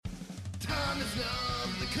tongue is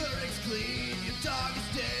numb, the Keurig's clean. Your dog is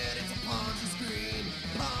dead, it's a Ponzi screen.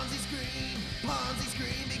 Ponzi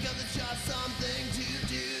screen, because it's just something to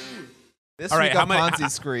do. This All right, week on Ponzi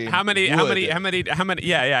screen. How many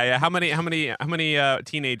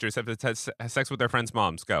teenagers have had sex with their friends'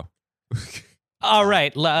 moms? Go. All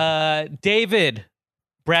right, David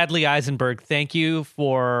Bradley Eisenberg, thank you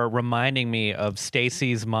for reminding me of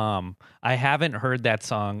Stacy's mom. I haven't heard that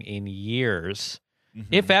song in years,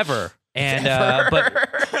 if ever. And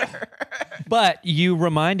but you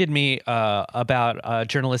reminded me about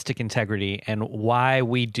journalistic integrity and why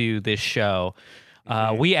we do this show.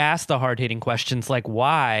 We ask the hard-hitting questions like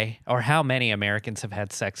why or how many Americans have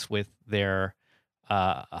had sex with their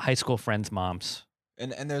high school friends' moms.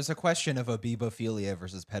 And there's a question of abibophilia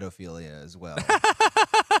versus pedophilia as well.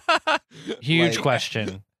 Huge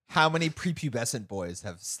question. How many prepubescent boys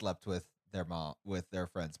have slept with their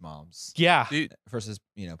friends' moms? Yeah. Dude, versus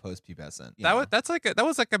post-pubescent. that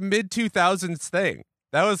was like a mid-2000s thing.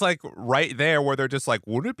 That was like right there where they're just like,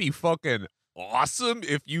 wouldn't it be fucking awesome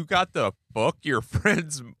if you got to fuck your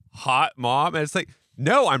friend's hot mom? And it's like,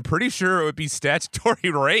 no, I'm pretty sure it would be statutory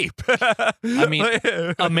rape. I mean,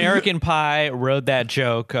 American Pie rode that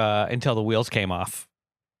joke until the wheels came off.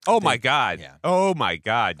 Oh my God. Yeah. Oh my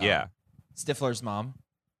God. Yeah. Stifler's mom.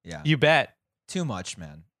 Yeah. You bet. Too much,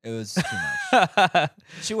 man. It was too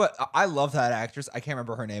much. I love that actress. I can't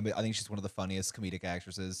remember her name, but I think she's one of the funniest comedic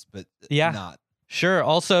actresses. But Yeah. not. Sure.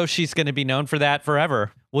 Also, she's going to be known for that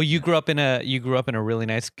forever. Well, you grew up in a really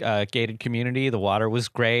nice gated community. The water was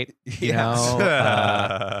great. You know,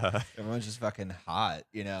 Everyone's just fucking hot.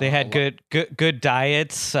 You know, they had good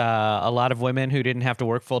diets. A lot of women who didn't have to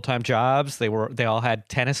work full-time jobs. They all had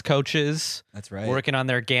tennis coaches. That's right. Working on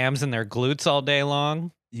their gams and their glutes all day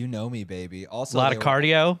long. You know me, baby. Also, A lot of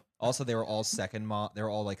cardio. Also, they were all they were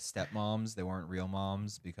all like stepmoms. They weren't real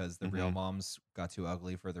moms because the real moms got too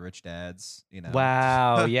ugly for the rich dads. You know.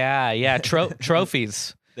 Wow. Yeah.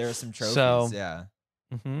 Trophies. There are some trophies. So- yeah.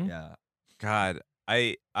 Mm-hmm. Yeah. God,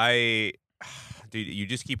 I, dude, you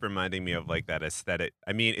just keep reminding me of like that aesthetic.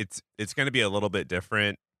 I mean, it's going to be a little bit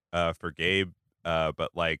different for Gabe,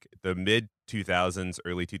 but like the mid 2000s,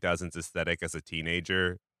 early 2000s aesthetic as a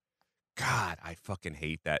teenager. God, I fucking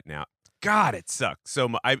hate that now. God, it sucks. So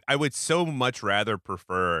I would so much rather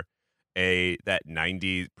prefer that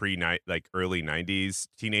 90s early 90s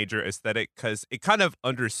teenager aesthetic, because it kind of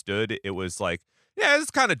understood. It was like, yeah,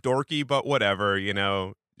 it's kind of dorky, but whatever, you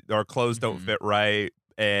know, our clothes don't fit right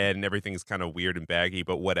and everything's kind of weird and baggy,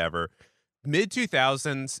 but whatever. Mid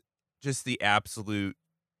 2000s, just the absolute,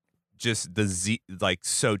 just like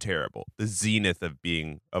so terrible, the zenith of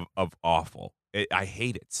being of awful. I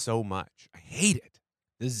hate it so much. I hate it.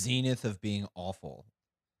 The zenith of being awful.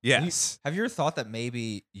 Yes. Have you ever thought that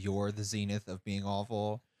maybe you're the zenith of being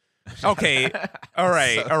awful? Okay. All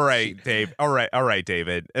right. So all right, cheap. Dave. All right,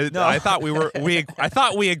 David. No. I thought I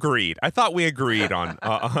thought we agreed. I thought we agreed on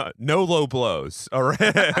no low blows. All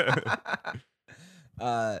right.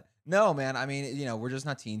 No, man. I mean, you know, we're just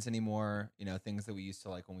not teens anymore. You know, things that we used to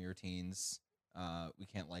like when we were teens, we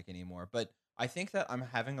can't like anymore. But I think that I'm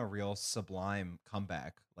having a real Sublime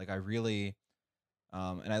comeback. Like I really,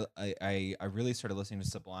 and I really started listening to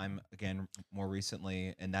Sublime again more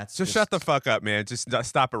recently, and that's Just shut the fuck up, man. Just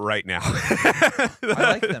stop it right now. I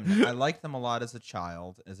like them. I liked them a lot as a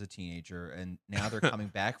child, as a teenager, and now they're coming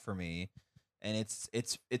back for me, and it's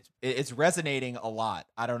resonating a lot.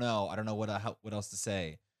 I don't know what else to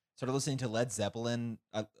say. Started listening to Led Zeppelin.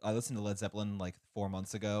 I listened to Led Zeppelin like 4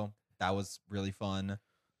 months ago. That was really fun.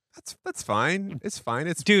 That's fine. It's fine.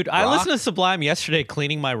 It's Dude, I rock. listened to Sublime yesterday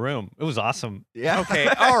cleaning my room. It was awesome. Yeah. Okay.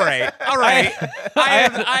 All right.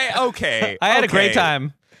 Okay. I had a great okay.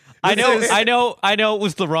 time. I know it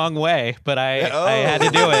was the wrong way, but I had to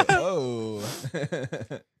do it. Oh.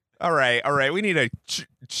 All right. We need to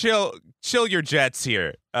chill your jets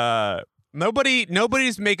here.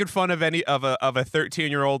 Nobody's making fun of any of a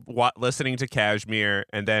 13-year-old listening to Kashmir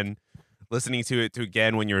and then listening to it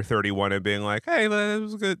again when you're 31 and being like, "Hey, that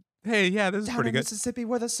was good. Hey, yeah, this is Down pretty in good." Mississippi,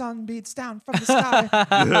 where the sun beats down from the sky.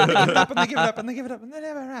 They give it up and they give it up and they give it up and they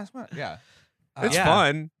never ask what. Yeah. It's Yeah.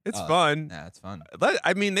 fun. It's fun. Yeah, it's fun.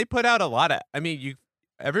 I mean, they put out a lot of. I mean,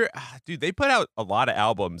 dude, they put out a lot of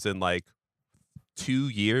albums in like 2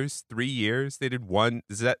 years, 3 years. They did one.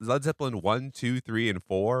 Is that Led Zeppelin 1, 2, 3, and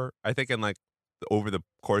 4? I think in like over the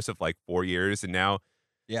course of like 4 years, and now.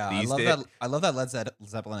 Yeah, I love that Led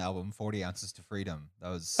Zeppelin album, 40 Ounces to Freedom.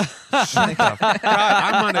 That was Shut the fuck. God,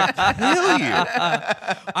 I'm gonna kill you.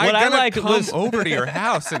 I'm gonna come over to your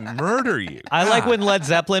house and murder you. I like when Led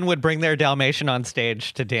Zeppelin would bring their Dalmatian on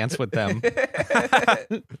stage to dance with them.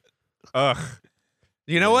 Ugh.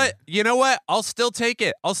 You know what? You know what? I'll still take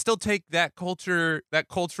it. I'll still take that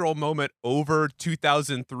cultural moment over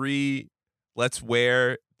 2003. Let's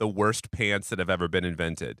wear the worst pants that have ever been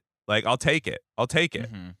invented. Like, I'll take it. I'll take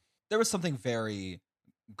it. Mm-hmm. There was something very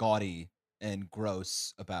gaudy and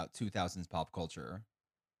gross about 2000s pop culture.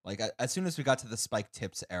 Like, as soon as we got to the Spike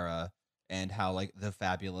Tips era and how, like, The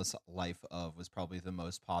Fabulous Life of was probably the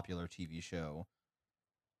most popular TV show,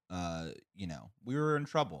 you know, we were in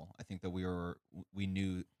trouble. I think that we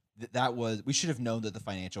knew that was, we should have known that the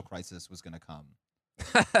financial crisis was going to come.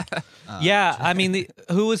 Yeah, I mean,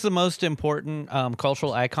 who was the most important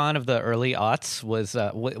cultural icon of the early aughts? Was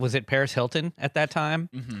it Paris Hilton at that time?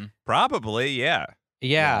 Mm-hmm. Probably, yeah.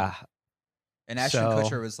 Yeah. And Ashton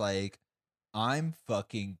Kutcher was like, I'm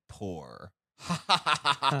fucking poor.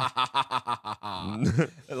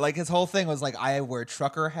 Like, his whole thing was like, I wear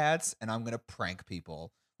trucker hats and I'm going to prank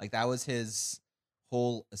people. Like, that was his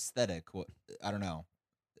whole aesthetic. I don't know.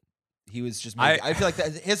 He was just making, I feel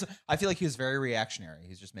like he was very reactionary.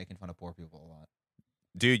 He's just making fun of poor people a lot.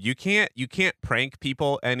 Dude, you can't prank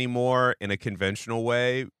people anymore in a conventional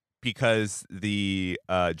way because the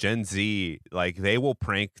Gen Z, like, they will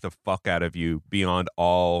prank the fuck out of you beyond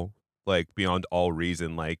all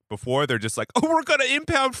reason. Like, before, they're just like, oh, we're gonna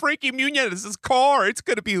impound Frankie Muniz's car. It's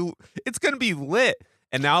gonna be lit.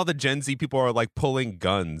 And now the Gen Z people are like pulling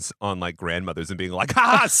guns on like grandmothers and being like,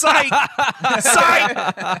 "Ha, psych,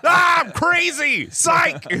 psych, I'm crazy,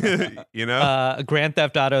 psych." You know, Grand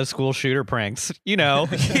Theft Auto school shooter pranks. You know,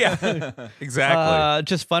 yeah, exactly.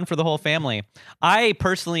 Just fun for the whole family. I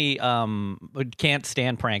personally can't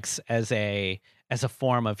stand pranks as a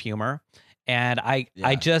form of humor, and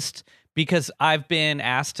I just. Because I've been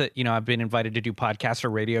asked to, you know, I've been invited to do podcasts or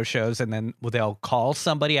radio shows, and then they'll call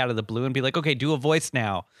somebody out of the blue and be like, okay, do a voice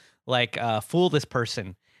now. Like, fool this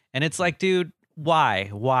person. And it's like, dude, why?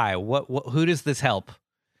 What, who does this help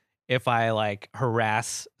if I, like,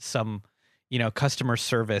 harass some, you know, customer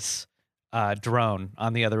service drone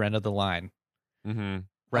on the other end of the line? Mm-hmm.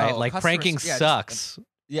 Right? Like, pranking sucks.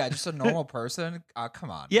 Just a normal person?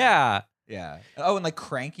 Come on. Yeah. Yeah. Oh, and like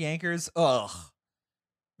crank yankers? Ugh.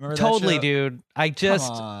 Remember Totally, that show? dude. I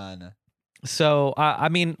just Come on. So I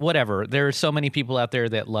mean, whatever. There are so many people out there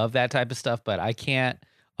that love that type of stuff, but I can't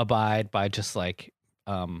abide by just like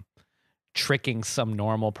tricking some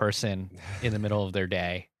normal person in the middle of their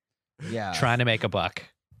day. Yeah. Trying to make a buck.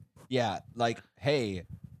 Yeah, like, hey,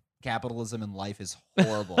 capitalism and life is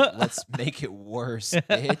horrible. Let's make it worse,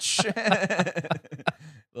 bitch.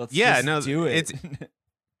 Let's just do it.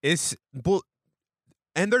 It's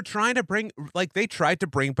and they're trying to they tried to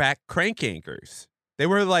bring back crank anchors. They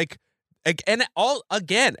were like,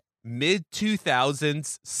 again,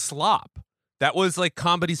 mid-2000s slop. That was like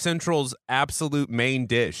Comedy Central's absolute main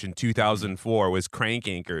dish in 2004 was crank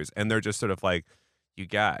anchors. And they're just sort of like, you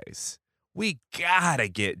guys, we gotta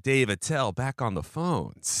get Dave Attell back on the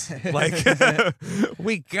phones. Like,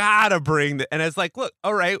 we gotta bring and it's like, look,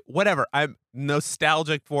 all right, whatever. I'm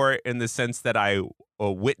nostalgic for it in the sense that I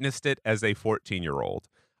witnessed it as a 14-year-old.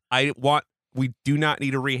 We do not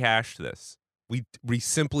need to rehash this. We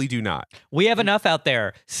simply do not. We have enough out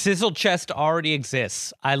there. Sizzle chest already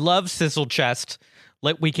exists. I love sizzle chest.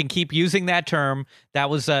 We can keep using that term. That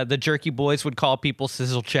was the Jerky Boys would call people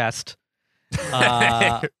sizzle chest.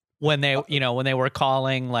 When they were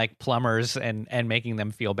calling like plumbers and making them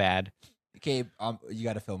feel bad. Gabe, you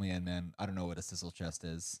got to fill me in, man. I don't know what a sizzle chest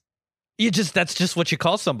is. That's just what you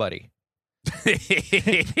call somebody.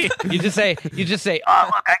 you just say, look,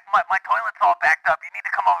 my toilet's all backed up. You need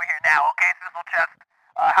to come over here now, okay, Sizzle Chest?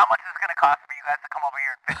 How much is it going to cost for you guys to come over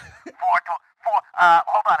here and fix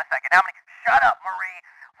hold on a second. How many? Shut up, Marie.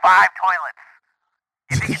 5 toilets.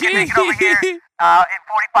 You think you can make it over here? In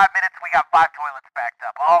 45 minutes, we got 5 toilets backed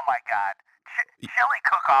up. Oh, my God. Chili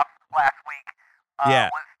cook-off last week was,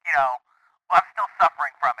 I'm still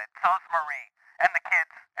suffering from it. So's Marie and the kids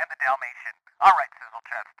and the Dalmatian. All right, Sizzle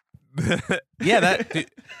Chest.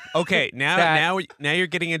 Okay, now you're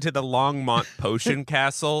getting into the Longmont Potion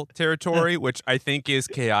Castle territory, which I think is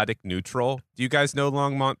chaotic neutral. Do you guys know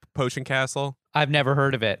Longmont Potion Castle? I've never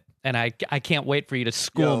heard of it, and I can't wait for you to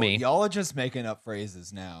school me. Y'all are just making up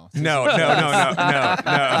phrases now. No.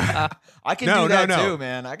 I can do that too,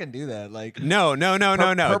 man. I can do that. Like no.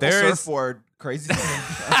 Purple surfboard, crazy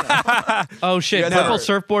town. Oh shit! Purple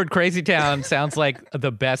surfboard, crazy town sounds like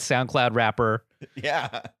the best SoundCloud rapper.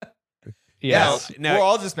 Yeah. Yes. We're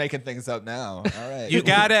all just making things up now. All right. You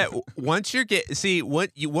gotta once you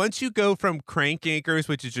go from crank anchors,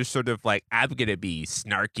 which is just sort of like I'm gonna be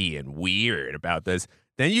snarky and weird about this.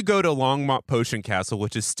 Then you go to Longmont Potion Castle,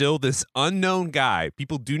 which is still this unknown guy.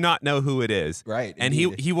 People do not know who it is. Right. And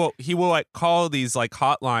indeed. he will like call these like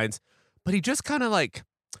hotlines, but he just kind of like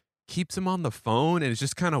keeps them on the phone, and it's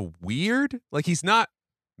just kind of weird. Like he's not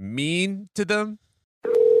mean to them.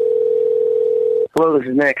 Hello, this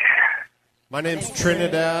is Nick. My name's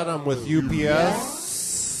Trinidad. I'm with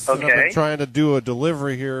UPS. And I've Okay. been trying to do a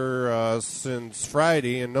delivery here since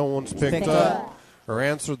Friday, and no one's picked up or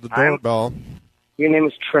answered the doorbell. Your name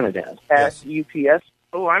is Trinidad Yes. at UPS.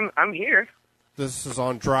 Oh, I'm here. This is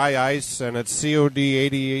on dry ice, and it's COD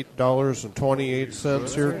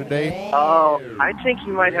 $88.28 here today. Oh, I think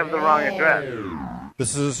you might have the wrong address.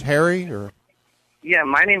 This is Harry, or Yeah,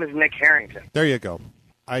 my name is Nick Harrington. there you go.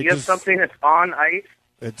 You have something that's on ice?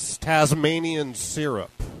 It's Tasmanian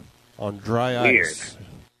syrup on dry Weird. ice.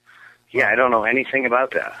 Yeah, I don't know anything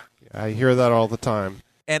about that. I hear that all the time.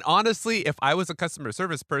 And honestly, if I was a customer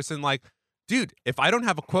service person, like, dude, if I don't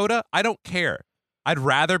have a quota, I don't care. I'd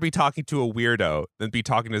rather be talking to a weirdo than be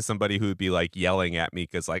talking to somebody who would be like yelling at me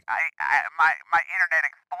because like My Internet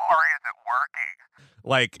Explorer isn't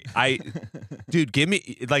working. like dude, give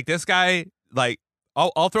me like this guy like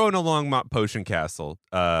I'll throw in a Longmont Potion Castle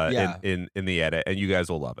in the edit, and you guys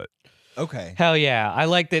will love it. Okay. Hell yeah. I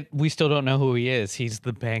like that we still don't know who he is. He's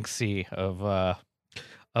the Banksy of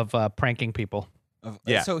pranking people.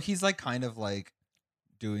 Yeah. So he's like kind of like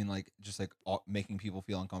doing like just like making people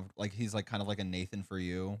feel uncomfortable. Like he's like kind of like a Nathan For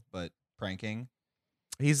You, but pranking.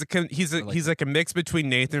 He's like- like a mix between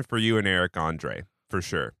Nathan For You and Eric Andre for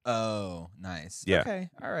sure. Oh, nice. Yeah. Okay.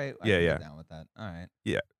 All right. I Yeah, can yeah. get down with that. All right.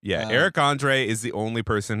 Yeah. Uh, Eric Andre is the only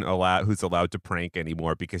person who's allowed to prank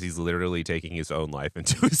anymore because he's literally taking his own life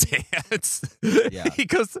into his hands. Yeah. he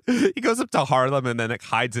goes up to Harlem and then like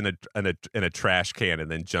hides in a trash can and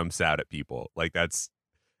then jumps out at people. Like it's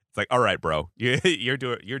like, all right, bro, you're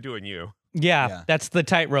doing you. Yeah, that's the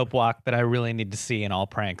tightrope walk that I really need to see in all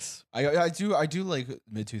pranks. I do like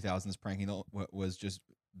mid 2000s pranking. What was just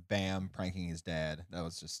Bam pranking his dad. That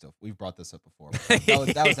was just stuff. We've brought this up before. But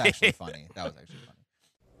that was actually funny.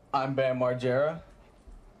 I'm Bam Margera,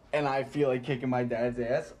 and I feel like kicking my dad's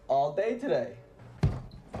ass all day today.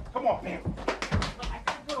 Come on, man. I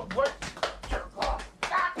gotta go to work. Jerk off.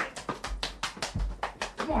 Stop it.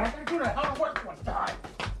 Come on, I gotta go to hell to work one time.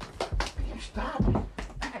 Will you stop it?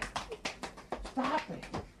 Stop it.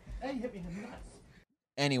 Hey, you hit me in the nuts.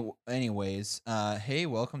 Anyways, hey,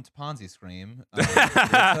 welcome to Ponzi Scream. What's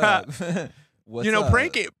up? What's You know, up?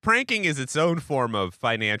 pranking is its own form of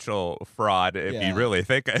financial fraud if Yeah. you really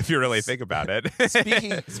think about it.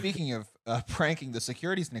 Speaking of pranking, the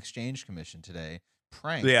Securities and Exchange Commission today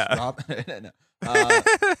pranked. Yeah.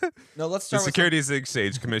 No, let's The start with Securities and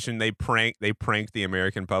Exchange Commission, they pranked the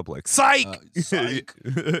American public. Psych. Psych.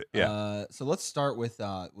 Yeah. So let's start with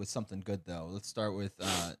something good though. Let's start with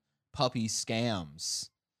puppy scams.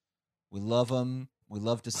 We love them. We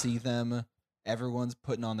love to see them. Everyone's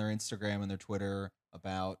putting on their Instagram and their Twitter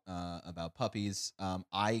about puppies.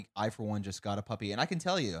 I for one just got a puppy, and I can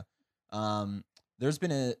tell you, there's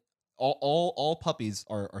been all puppies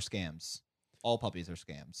are scams. All puppies are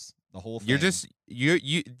scams. The whole thing. You're just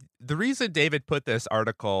you. The reason David put this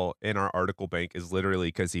article in our article bank is literally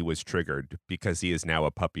because he was triggered because he is now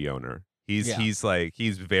a puppy owner. He's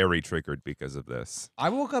very triggered because of this. I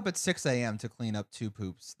woke up at 6 a.m. to clean up 2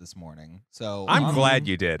 poops this morning. So I'm glad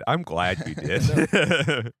you did. I'm glad you did.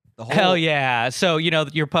 The whole, Hell yeah. So,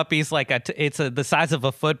 your puppy's like it's the size of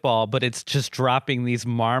a football, but it's just dropping these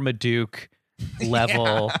Marmaduke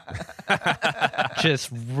level, just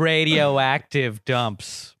radioactive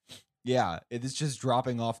dumps. Yeah, it is just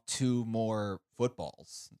dropping off 2 more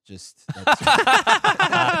footballs. Just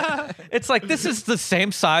It's like, this is the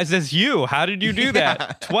same size as you. How did you do that?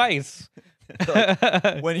 Yeah. Twice.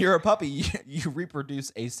 when you're a puppy, you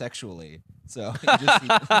reproduce asexually. So you just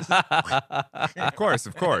Of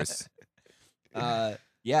course.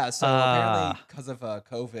 yeah. So apparently, because of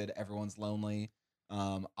COVID, everyone's lonely.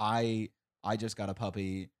 I just got a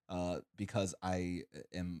puppy because I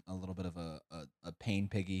am a little bit of a pain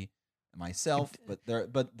piggy myself. But the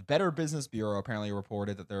Better Business Bureau apparently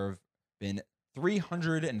reported that there have been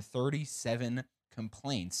 337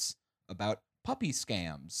 complaints about puppy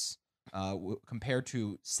scams, compared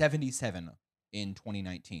to 77 in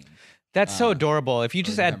 2019. That's so adorable. If you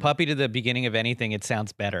just add November. puppy to the beginning of anything, it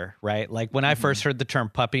sounds better, right? Like when I first heard the term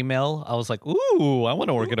puppy mill, I was like, ooh, I want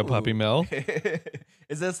to work at a puppy mill.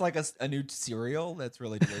 Is this like a new cereal that's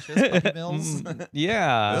really delicious? Puppy Mills?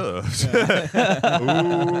 Yeah. Ugh.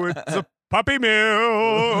 Ooh, it's a puppy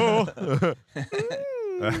mill.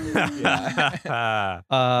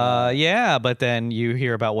 Yeah, but then you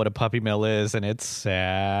hear about what a puppy mill is, and it's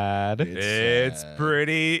sad. It's sad.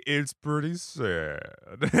 pretty sad.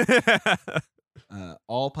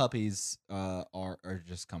 All puppies are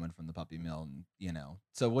just coming from the puppy mill, and, you know.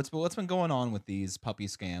 So what's been going on with these puppy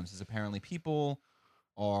scams is apparently people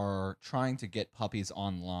are trying to get puppies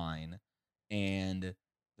online, and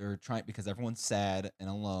they're trying because everyone's sad and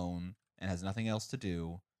alone and has nothing else to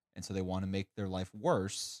do, and so they want to make their life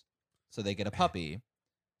worse, so they get a puppy,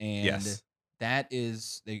 and Yes. that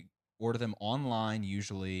is they order them online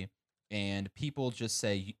usually, and people just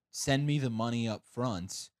say, "Send me the money up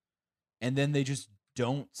front." And then they just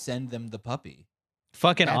don't send them the puppy.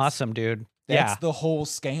 Fucking That's- awesome, dude. That's Yeah. the whole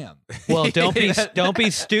scam. Well, don't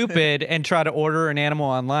be stupid and try to order an animal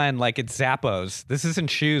online like it's Zappos. This isn't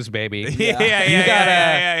shoes, baby.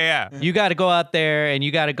 Yeah. You got to go out there and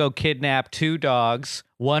you got to go kidnap 2 dogs,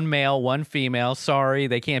 1 male, 1 female. Sorry,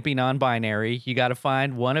 they can't be non-binary. You got to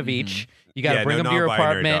find one of each. You got to bring them to your non-binary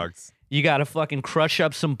apartment. dogs. You got to fucking crush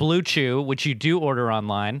up some Blue Chew, which you do order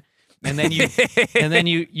online, and then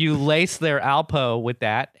you lace their Alpo with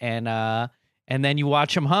that, and then you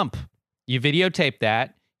watch them hump. You videotape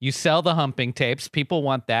that. You sell the humping tapes. People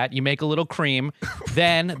want that. You make a little cream.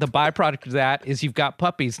 Then the byproduct of that is you've got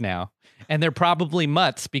puppies now. And they're probably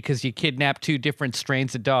mutts because you kidnap 2 different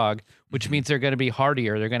strains of dog, which means they're going to be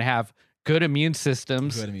hardier. They're going to have good immune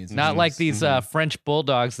systems. Not like these French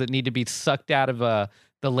bulldogs that need to be sucked out of the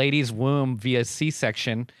lady's womb via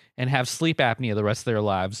C-section and have sleep apnea the rest of their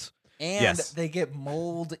lives. And Yes. they get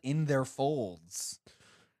mold in their folds.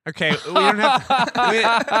 Okay, we don't have. We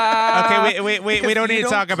If don't you need to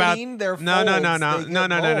talk about. clean their No. folds, they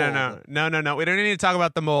No. We don't need to talk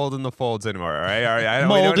about the mold in the folds anymore. All right. We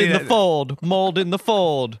Mold don't in need the fold. Mold in the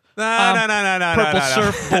fold. No. Purple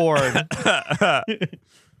surfboard.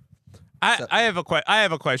 I have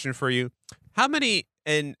a question for you. How many?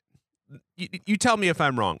 And you tell me if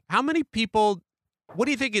I'm wrong. How many people? What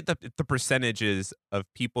do you think the percentage is of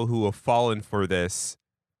people who have fallen for this,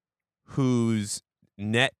 whose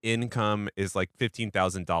net income is like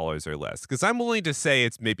 $15,000 or less? Because I'm willing to say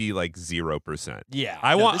it's maybe like 0%. Yeah.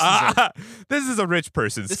 I No, want. This is a rich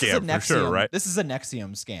person this is a scam for sure, Nexium- right? This is a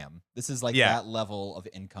Nexium scam. This is like Yeah. that level of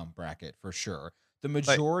income bracket for sure. The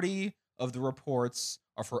majority of the reports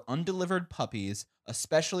are for undelivered puppies,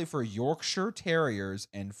 especially for Yorkshire Terriers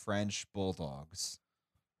and French Bulldogs.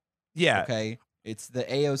 Yeah. Okay, it's the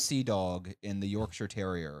AOC dog and the Yorkshire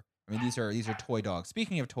Terrier. I mean, these are toy dogs.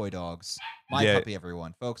 Speaking of toy dogs, my Yeah. puppy,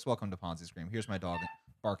 everyone, folks, welcome to Ponzi Scream. Here's my dog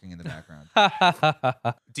barking in the background.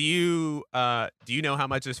 Do you know how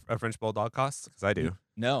much a French bulldog costs? Because I do.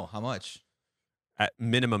 No, how much? At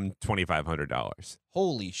minimum $2,500.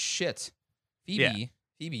 Holy shit, Phoebe, Yeah.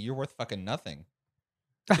 Phoebe, you're worth fucking nothing.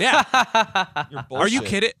 Yeah. You're Are you bullshit.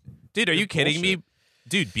 kidding? Dude, are You're you kidding me?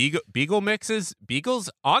 Dude, beagle mixes,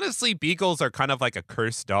 honestly, beagles are kind of like a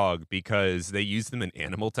cursed dog because they use them in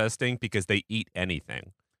animal testing because they eat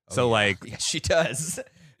anything. Oh, So yeah. like, yeah, she does.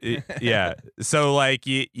 yeah. So like,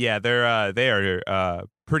 yeah, they are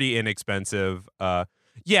pretty inexpensive.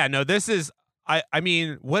 Yeah, no, this is, I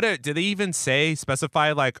mean, do they even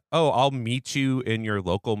specify like, oh, I'll meet you in your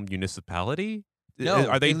local municipality? No,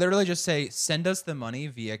 Are they they literally just say, send us the money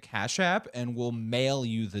via Cash App and we'll mail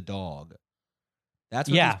you the dog. That's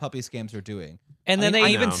what Yeah. these puppy scams are doing. And then I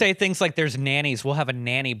they even know. say things like there's nannies. We'll have a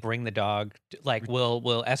nanny bring the dog. Like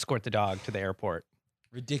we'll escort the dog to the airport.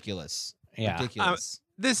 Ridiculous. Yeah. Ridiculous.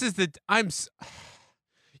 this is the I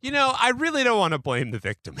really don't want to blame the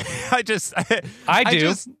victim. I do.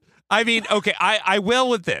 I mean, okay, I will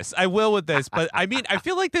with this. But I mean, I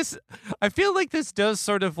feel like this does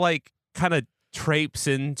sort of like kind of traipse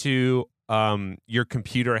into your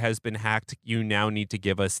computer has been hacked. You now need to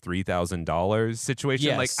give us $3,000 situation.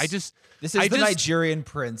 Yes. Like this This I is the just- Nigerian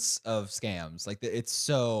prince of scams. Like it's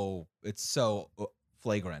so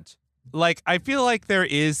flagrant. like I feel like there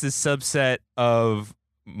is this subset of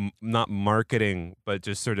not marketing but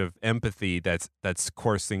just sort of empathy that's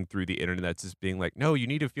coursing through the internet that's just being like, no, you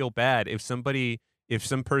need to feel bad if some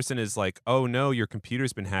person is like, oh no, your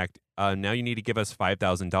computer's been hacked, now you need to give us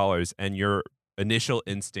 $5,000, and your initial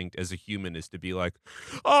instinct as a human is to be like,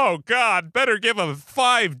 oh god, better give them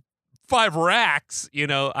five racks.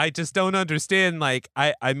 I just don't understand. Like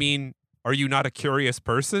I mean, are you not a curious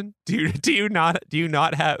person? Do you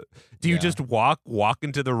just walk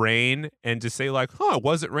into the rain and just say like, it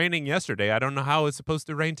wasn't raining yesterday, I don't know how it's supposed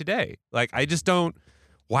to rain today? Like, I just don't.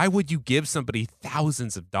 Why would you give somebody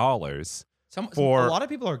thousands of dollars? A lot of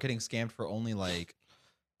people are getting scammed for only like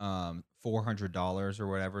 $400 or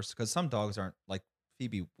whatever, because some dogs aren't like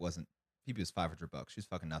Phoebe was $500. She's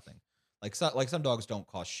fucking nothing. Like some dogs don't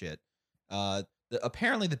cost shit.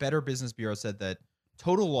 Apparently, the Better Business Bureau said that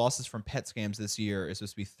total losses from pet scams this year is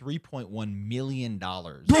supposed to be $3.1 million.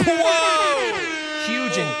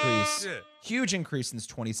 Huge increase. Shit. Huge increase since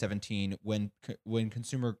 2017 when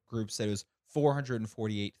consumer groups said it was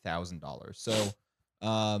 $448,000. So,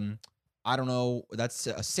 I don't know. That's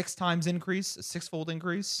a 6 times increase, a 6-fold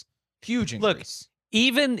increase. Huge increase. Look,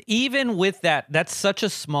 even with that, that's such a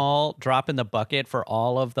small drop in the bucket for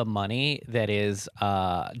all of the money that is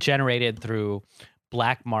generated through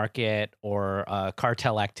black market or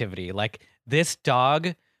cartel activity. Like this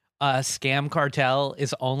dog scam cartel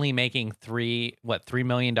is only making $3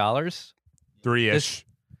 million? 3-ish.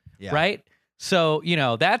 Yeah. Right? So,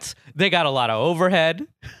 they got a lot of overhead.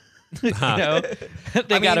 They got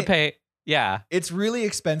to pay. Yeah. It's really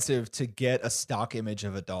expensive to get a stock image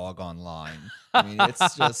of a dog online. I mean,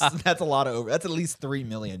 it's just that's a lot of that's at least 3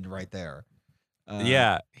 million right there.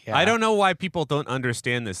 Yeah. I don't know why people don't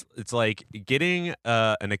understand this. It's like getting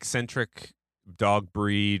an eccentric dog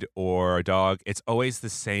breed or a dog. It's always the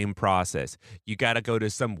same process. You got to go to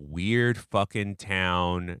some weird fucking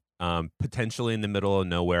town, potentially in the middle of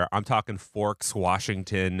nowhere. I'm talking Forks,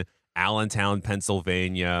 Washington, Allentown,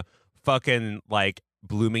 Pennsylvania, fucking like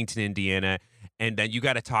Bloomington, Indiana, and then you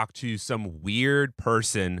got to talk to some weird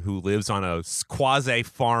person who lives on a quasi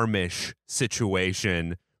farmish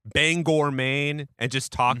situation, Bangor, Maine, and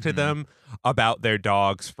just talk to them about their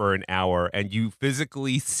dogs for an hour, and you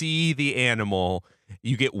physically see the animal,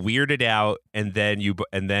 you get weirded out, and then you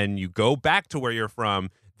go back to where you're from.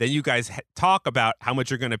 Then you guys talk about how much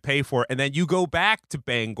you're going to pay for it, and then you go back to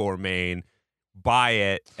Bangor, Maine, buy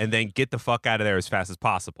it, and then get the fuck out of there as fast as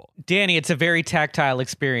possible. Danny, it's a very tactile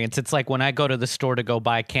experience. It's like when I go to the store to go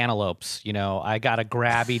buy cantaloupes, I got to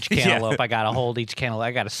grab each cantaloupe. I got to hold each cantaloupe.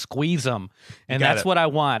 I got to squeeze them. And that's what I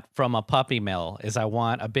want from a puppy mill is I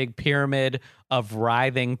want a big pyramid of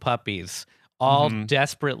writhing puppies, all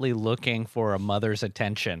desperately looking for a mother's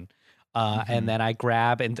attention. And then I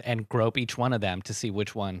grab and grope each one of them to see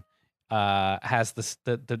which one has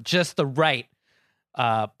just the right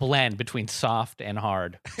blend between soft and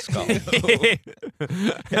hard skull.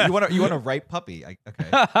 Yeah, you want a ripe puppy? Okay.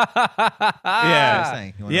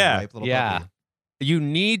 Yeah. You want a ripe little puppy. You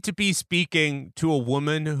need to be speaking to a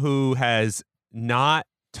woman who has not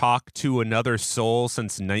talked to another soul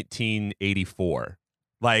since 1984,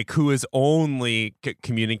 like who has only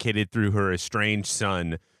communicated through her estranged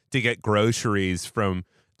son to get groceries from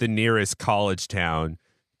the nearest college town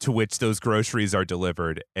to which those groceries are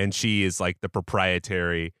delivered, and she is like the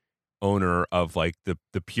proprietary owner of like the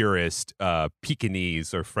purest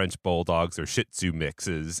Pekingese or French bulldogs or Shih Tzu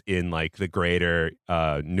mixes in like the greater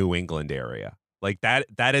New England area. Like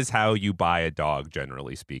that is how you buy a dog,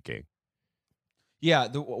 generally speaking. Yeah,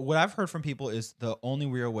 what I've heard from people is the only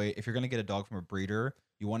real way, if you're going to get a dog from a breeder,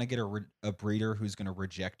 you want to get a breeder who's going to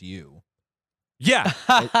reject you. Yeah.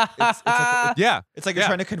 It's like you're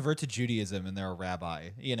trying to convert to Judaism and they're a rabbi.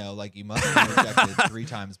 Like you must be rejected 3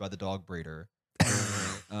 times by the dog breeder.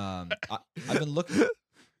 I've been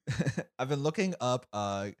looking up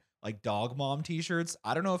like dog mom t-shirts.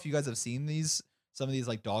 I don't know if you guys have seen some of these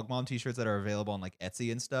like dog mom t-shirts that are available on like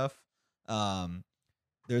Etsy and stuff.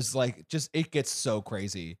 There's like it gets so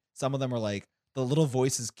crazy. Some of them are like the little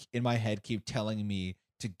voices in my head keep telling me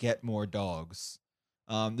to get more dogs.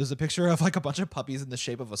 There's a picture of like a bunch of puppies in the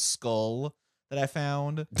shape of a skull that I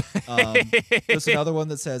found. There's another one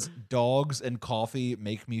that says dogs and coffee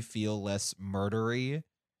make me feel less murdery.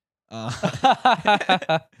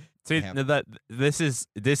 See,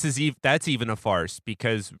 that's even a farce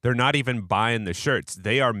because they're not even buying the shirts.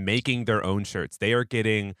 They are making their own shirts. They are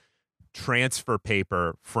getting transfer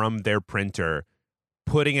paper from their printer,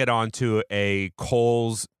 putting it onto a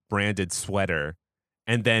Kohl's branded sweater,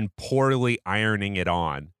 and then poorly ironing it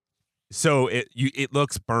on, so it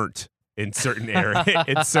looks burnt in certain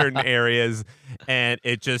areas, and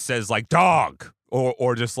it just says like dog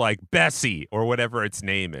or just like Bessie or whatever its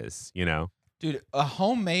name is. Dude, a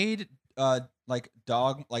homemade like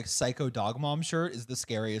dog like psycho dog mom shirt is the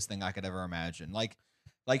scariest thing I could ever imagine. Like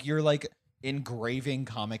you're like engraving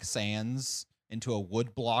Comic Sans into a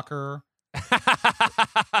wood blocker.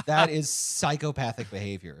 That is psychopathic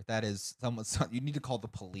behavior. That is you need to call the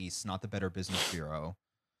police, not the Better Business Bureau.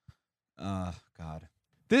 God.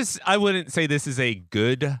 I wouldn't say this is a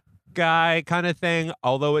good guy kind of thing,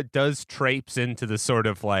 although it does traipse into the sort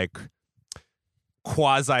of like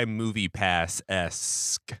quasi movie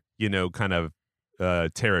pass-esque, kind of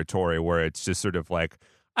territory where it's just sort of like,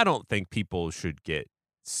 I don't think people should get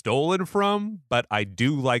stolen from, but I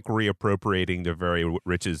do like reappropriating the very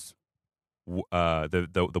rich's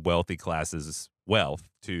the wealthy classes wealth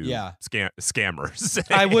to Yeah.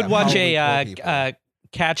 scammers. I would watch probably poor a people.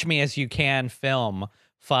 Catch Me As You Can film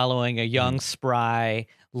following a young, spry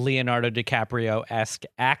Leonardo DiCaprio-esque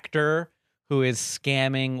actor who is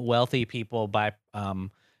scamming wealthy people by,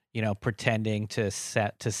 pretending to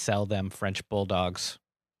sell them French bulldogs.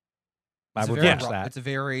 I would watch that. It's a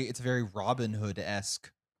very Robin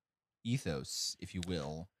Hood-esque ethos, if you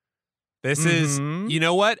will. This is, you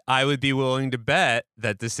know what? I would be willing to bet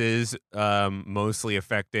that this is mostly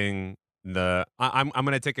affecting I'm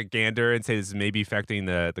going to take a gander and say this is maybe affecting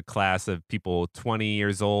the class of people 20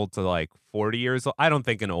 years old to like 40 years old. I don't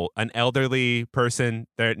think an elderly person,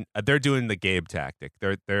 they're doing the Gabe tactic.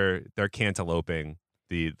 They're cantaloping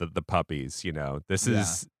the puppies, you know. This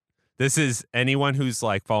is anyone who's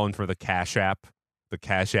like fallen for the Cash App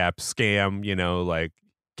scam, you know, like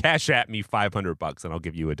Cash App me $500 and I'll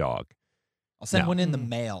give you a dog. I'll send one in the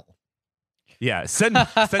mail. Yeah, send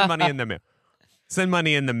money in the mail. Send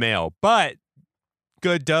money in the mail. But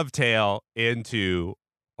good dovetail into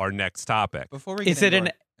our next topic. Before we get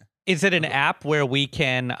is it an app where we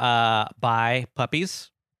can buy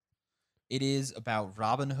puppies? It is about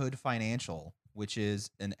Robinhood Financial, which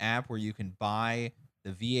is an app where you can buy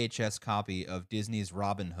the VHS copy of Disney's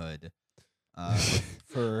Robin Hood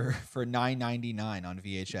for $9.99 on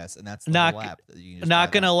VHS, and that's the whole app. That you can just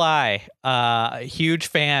not buy gonna lie, huge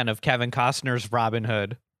fan of Kevin Costner's Robin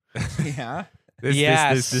Hood. Yeah.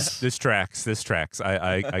 This tracks.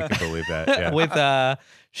 I can believe that. Yeah. With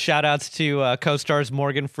shout outs to co-stars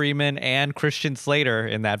Morgan Freeman and Christian Slater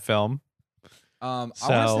in that film. I want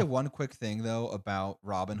to say one quick thing though about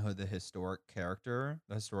Robin Hood, the historic character,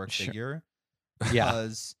 the historic figure.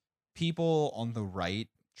 Because people on the right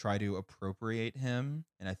try to appropriate him,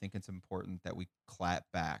 and I think it's important that we clap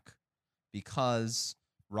back, because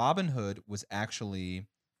Robin Hood was actually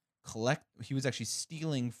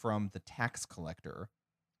stealing from the tax collector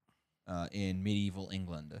in medieval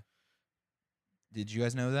England. Did you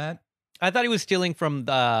guys know that? I thought he was stealing from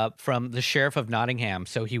the sheriff of Nottingham,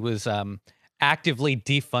 so he was actively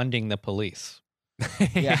defunding the police.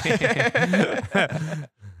 Yeah.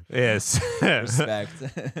 Yes. Respect.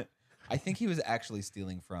 I think he was actually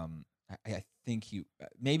stealing from. I think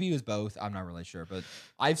maybe he was both. I'm not really sure, but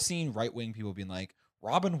I've seen right-wing people being like,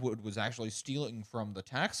 Robin Hood was actually stealing from the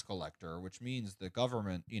tax collector, which means the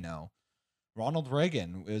government, you know, Ronald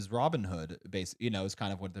Reagan is Robin Hood, basically, you know, is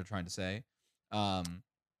kind of what they're trying to say.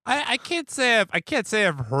 I can't say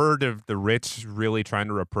I've heard of the rich really trying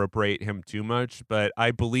to appropriate him too much, but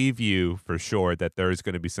I believe you for sure that there's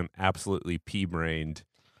going to be some absolutely pea-brained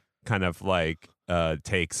kind of like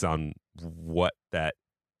takes on what that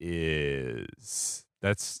is.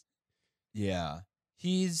 That's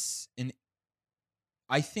he's an.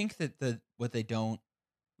 I think that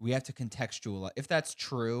we have to contextualize. If that's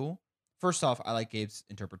true, first off, I like Gabe's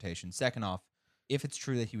interpretation. Second off, if it's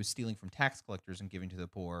true that he was stealing from tax collectors and giving to the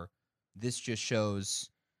poor, this just shows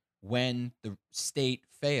when the state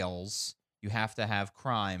fails, you have to have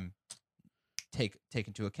crime take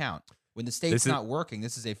into account. When the state's not working,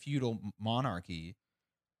 this is a feudal monarchy.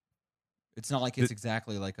 It's not like it's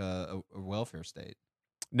exactly like a welfare state.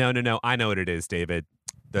 No. I know what it is, David.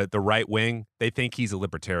 The right wing, they think he's a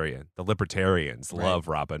libertarian. The libertarians love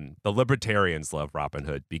Robin. The libertarians love Robin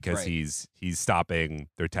Hood because he's stopping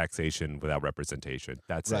their taxation without representation.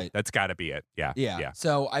 That's it. That's got to be it. Yeah.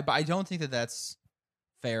 So I don't think that that's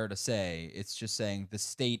fair to say. It's just saying the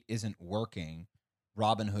state isn't working.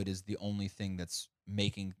 Robin Hood is the only thing that's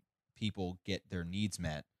making people get their needs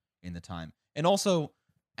met in the time. And also,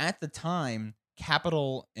 at the time,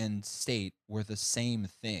 capital and state were the same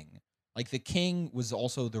thing. Like, the king was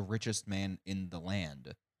also the richest man in the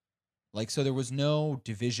land. Like, so there was no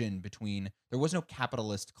division between, there was no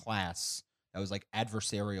capitalist class that was, like,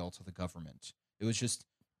 adversarial to the government. It was just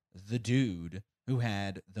the dude who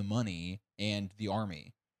had the money and the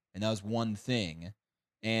army. And that was one thing.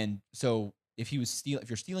 And so if you're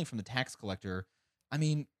stealing from the tax collector, I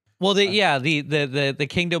mean... Well, the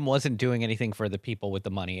kingdom wasn't doing anything for the people with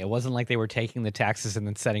the money. It wasn't like they were taking the taxes and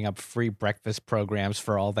then setting up free breakfast programs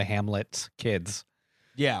for all the Hamlet kids.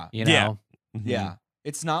 Yeah. You know? Yeah. Mm-hmm. Yeah.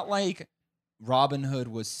 It's not like Robin Hood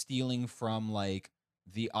was stealing from like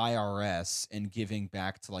the IRS and giving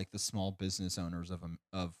back to like the small business owners of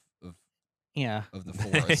the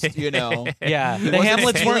forest, you know? Yeah. He The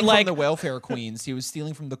Hamlets stealing weren't like from the welfare queens. He was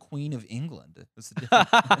stealing from the Queen of England. That's the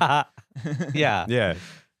difference. Yeah. Yeah.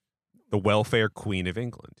 The welfare queen of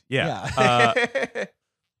England. Yeah.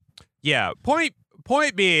 Yeah. Point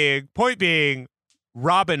being,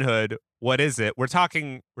 Robin Hood. What is it? We're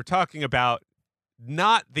talking about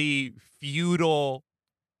not the feudal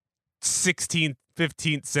 16th,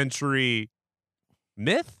 15th century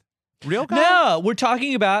Myth? Real guy? No, we're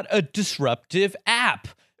talking about a disruptive app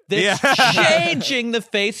that's changing the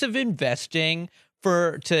face of investing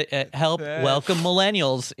to help welcome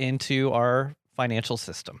millennials into our financial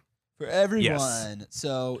system. For everyone.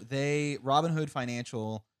 So Robinhood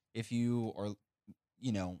Financial, if you are,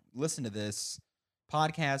 listen to this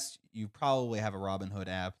podcast, you probably have a Robinhood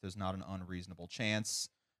app. There's not an unreasonable chance.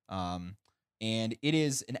 And it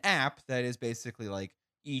is an app that is basically like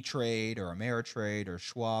E-Trade or Ameritrade or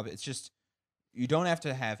Schwab. It's just, you don't have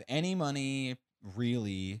to have any money,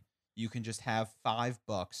 really. You can just have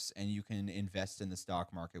 $5 and you can invest in the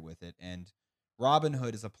stock market with it. And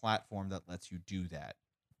Robinhood is a platform that lets you do that.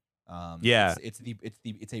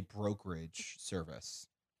 It's a brokerage service.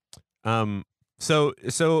 You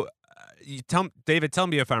David, tell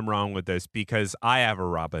me if I'm wrong with this, because I have a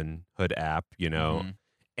Robinhood app,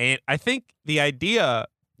 and I think the idea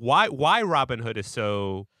why Robinhood is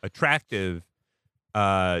so attractive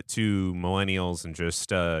to millennials and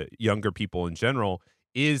just younger people in general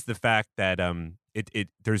is the fact that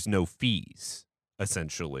there's no fees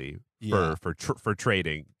essentially for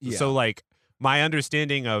trading. Yeah. So like my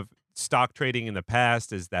understanding of stock trading in the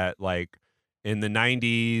past is that like in the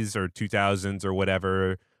 90s or 2000s or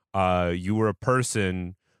whatever, you were a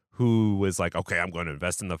person who was like, okay, I'm going to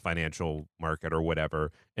invest in the financial market or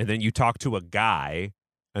whatever. And then you talk to a guy,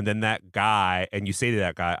 and then and you say to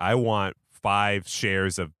that guy, I want 5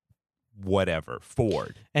 shares of whatever,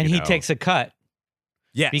 Ford. And he takes a cut.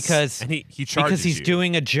 Yes. Because he charges because he's you.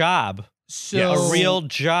 doing a job. So A real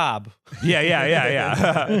job.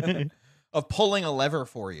 Yeah. of pulling a lever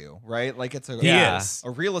for you, right? Like it's is. a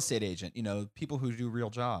real estate agent, people who do real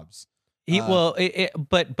jobs.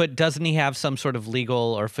 But doesn't he have some sort of legal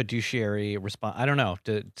or fiduciary response? I don't know.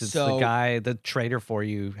 Does the guy, the trader for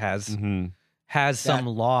you, has some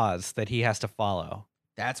laws that he has to follow?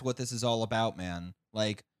 That's what this is all about, man.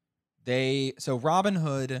 Like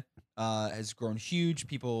Robinhood has grown huge.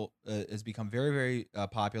 People has become very, very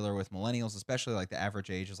popular with millennials, especially like the average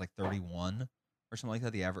age is like 31 or something like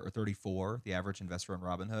that. The average, or 34, the average investor in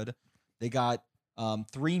Robinhood. They got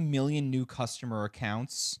 3 million new customer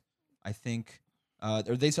accounts. I think,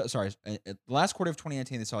 the last quarter of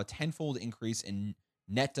 2019, they saw a tenfold increase in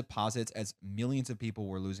net deposits as millions of people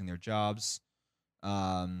were losing their jobs.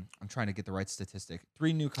 I'm trying to get the right statistic.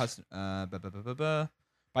 3 new customers.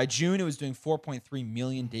 By June, it was doing 4.3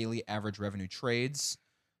 million daily average revenue trades.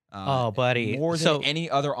 Buddy. More than any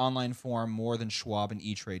other online form, more than Schwab and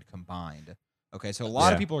E-Trade combined. Okay, so a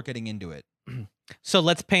lot of people are getting into it. So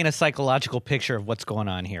let's paint a psychological picture of what's going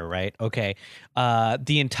on here, right? Okay.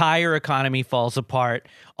 The entire economy falls apart.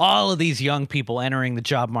 All of these young people entering the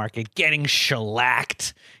job market, getting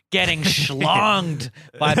shellacked, getting schlonged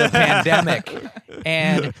by the pandemic.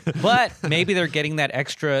 But maybe they're getting that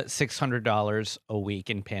extra $600 a week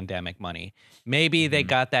in pandemic money. Maybe they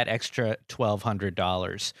got that extra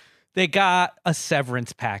 $1,200. They got a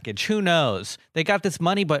severance package. Who knows? They got this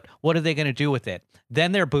money, but what are they going to do with it?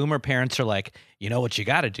 Then their boomer parents are like, you know what you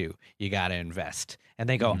got to do? You got to invest. And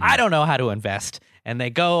they go, I don't know how to invest. And they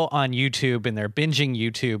go on YouTube and they're binging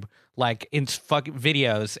YouTube like in fucking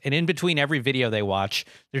videos. And in between every video they watch,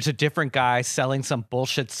 there's a different guy selling some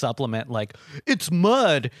bullshit supplement like, it's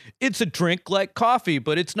mud. It's a drink like coffee,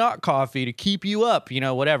 but it's not coffee to keep you up,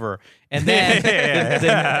 whatever. And then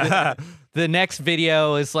the next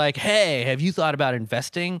video is like, hey, have you thought about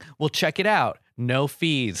investing? Well, check it out. No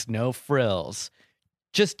fees, no frills.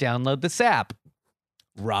 Just download this app.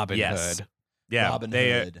 Robinhood. Yes. Yeah,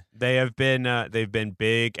 Robinhood. They've been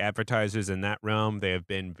big advertisers in that realm. They have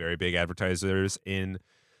been very big advertisers in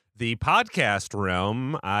the podcast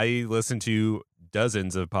realm. I listen to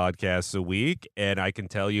dozens of podcasts a week, and I can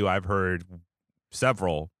tell you I've heard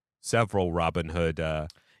several Robinhood.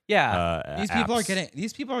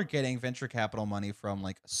 These people are getting venture capital money from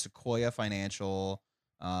like Sequoia Financial,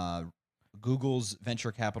 Google's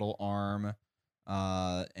venture capital arm,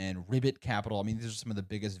 and Ribbit Capital. I mean, these are some of the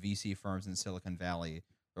biggest VC firms in Silicon Valley.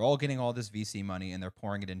 They're all getting all this VC money and they're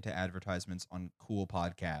pouring it into advertisements on cool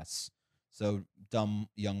podcasts. So dumb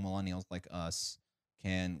young millennials like us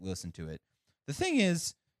can listen to it. The thing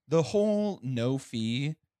is, the whole no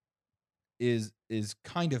fee is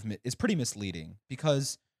pretty misleading,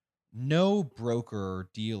 because no broker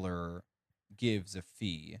dealer gives a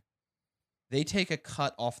fee. They take a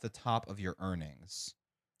cut off the top of your earnings.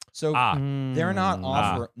 So they're not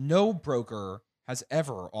offering. No broker has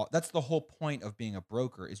ever. That's the whole point of being a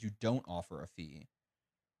broker, is you don't offer a fee.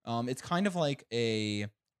 It's kind of like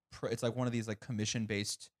it's like one of these like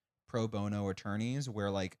commission-based pro bono attorneys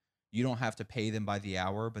where like you don't have to pay them by the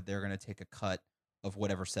hour, but they're going to take a cut of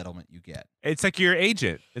whatever settlement you get. It's like your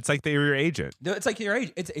agent. It's like they're your agent. No, it's like your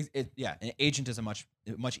agent. Yeah, an agent is a much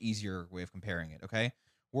easier way of comparing it. Okay,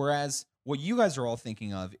 whereas what you guys are all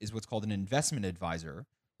thinking of is what's called an investment advisor,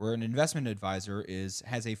 where an investment advisor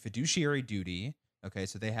has a fiduciary duty. Okay,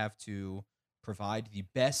 so they have to provide the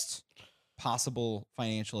best possible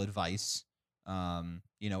financial advice,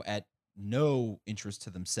 at no interest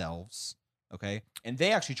to themselves. Okay, and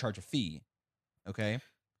they actually charge a fee. Okay,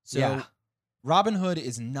 so Yeah. Robinhood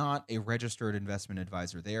is not a registered investment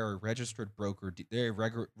advisor. They are a registered broker. They're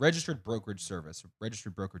a registered brokerage service,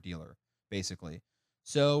 registered broker dealer, basically.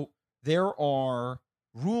 So there are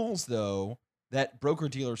rules, though, that broker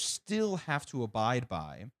dealers still have to abide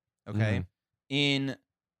by. Okay, in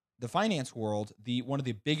the finance world, one of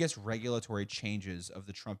the biggest regulatory changes of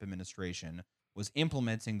the Trump administration was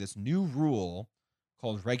implementing this new rule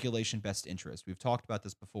called regulation best interest. We've talked about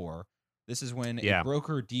this before. This is when a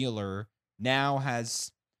broker dealer now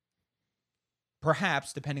has,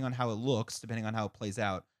 perhaps, depending on how it looks, depending on how it plays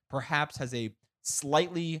out, perhaps has a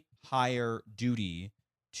slightly higher duty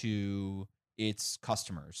to its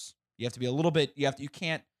customers. You have to be a little bit, you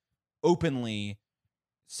can't openly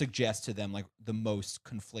suggest to them like the most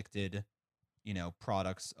conflicted,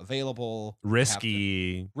 products available.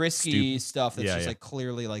 Risky stuff that's just like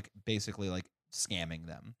clearly like basically like scamming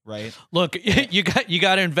them, right? Look, you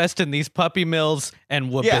got to invest in these puppy mills and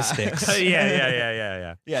whoopistics.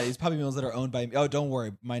 Yeah. These puppy mills that are owned by me. Oh, don't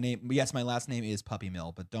worry. My last name is Puppy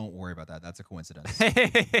Mill, but don't worry about that. That's a coincidence.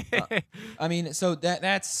 So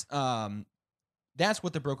that's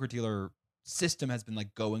what the broker dealer system has been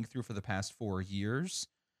like going through for the past 4 years.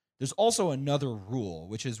 There's also another rule,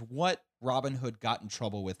 which is what Robinhood got in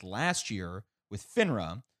trouble with last year with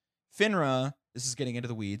FINRA. FINRA, this is getting into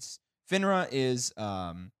the weeds. FINRA is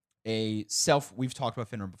we've talked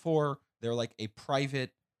about FINRA before. They're like a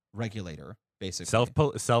private regulator, basically.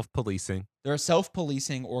 Self-policing. They're a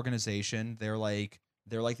self-policing organization. They're like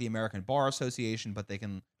the American Bar Association, but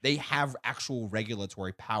they have actual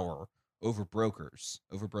regulatory power over broker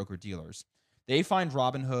dealers. They fined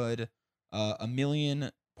Robinhood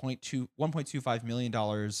 $1.25 million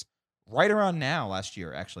right around now last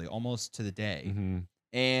year, actually, almost to the day.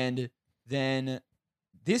 And then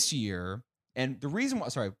this year, and the reason why,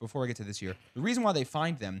 before I get to this year, the reason why they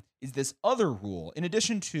fined them is this other rule. In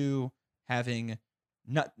addition to having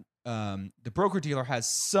the broker dealer has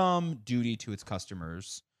some duty to its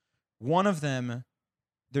customers. One of them,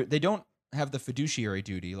 they don't have the fiduciary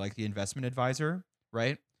duty like the investment advisor,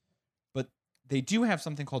 right? But they do have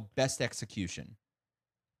something called best execution.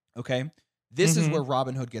 Okay? This is where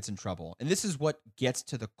Robinhood gets in trouble. And this is what gets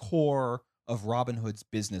to the core of Robinhood's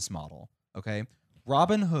business model. Okay?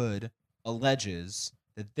 Robinhood alleges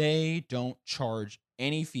that they don't charge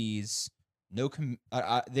any fees.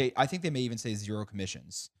 I think they may even say 0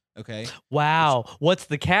 commissions. Okay. Wow. What's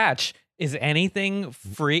the catch? Is anything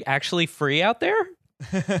actually free out there?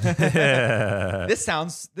 This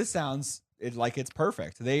sounds like it's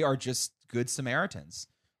perfect. They are just good Samaritans.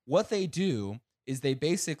 What they do is they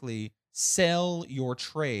basically sell your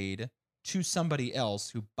trade to somebody else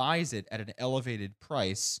who buys it at an elevated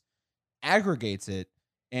price, aggregates it,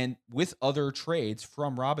 and with other trades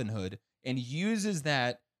from Robinhood, and uses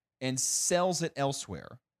that and sells it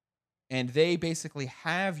elsewhere. And they basically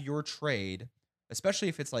have your trade, especially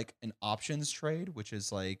if it's like an options trade, which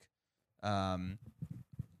is like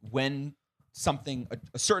when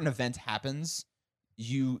a certain event happens,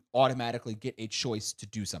 you automatically get a choice to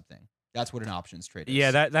do something. That's what an options trade is.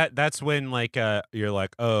 Yeah, that's when like you're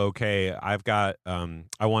like, oh, okay, I've got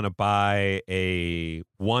I want to buy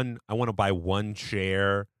one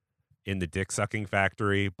share in the dick sucking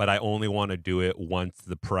factory, but I only want to do it once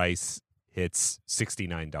the price hits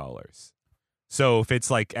 $69. So if it's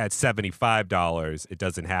like at $75, it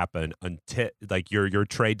doesn't happen until like your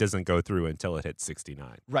trade doesn't go through until it hits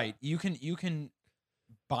 69. Right. You can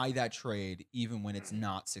buy that trade even when it's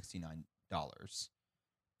not $69.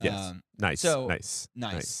 Yes. Nice.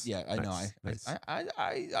 Nice. Yeah, I know. Nice.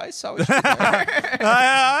 I saw what you did there.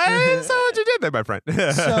 I saw what you did there, my friend.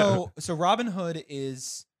 So Robinhood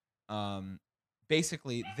is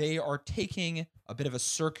basically they are taking a bit of a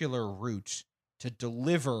circular route to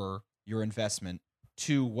deliver your investment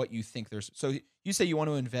to what you think there's. So you say you want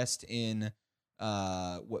to invest in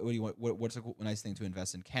what do you want? What's a nice thing to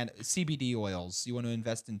invest in? CBD oils. You want to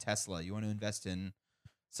invest in Tesla. You want to invest in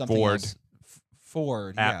something Ford. else.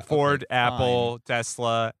 Ford, Ford, okay, Apple, fine.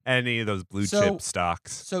 Tesla, any of those blue chip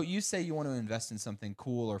stocks. So you say you want to invest in something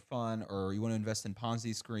cool or fun, or you want to invest in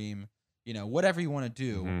Ponzi scheme, whatever you want to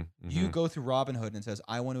do. You go through Robinhood and it says,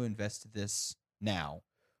 I want to invest this now,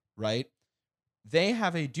 right? they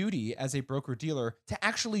have a duty as a broker-dealer to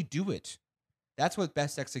actually do it. That's what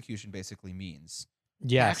best execution basically means. To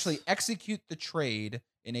Yes. actually execute the trade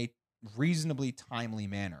in a reasonably timely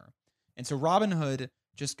manner. And so Robinhood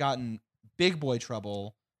just got in big boy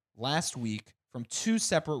trouble last week from 2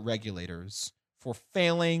 separate regulators for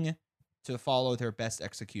failing to follow their best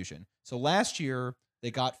execution. So last year they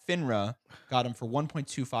got FINRA, got them for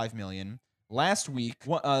 $1.25 million. Last week,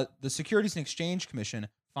 the Securities and Exchange Commission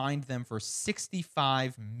fined them for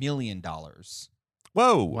 $65 million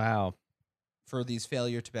Whoa. Wow. for these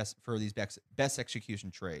best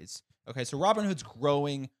execution trades. Okay, so Robinhood's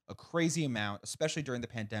growing a crazy amount, especially during the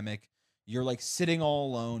pandemic. You're like sitting all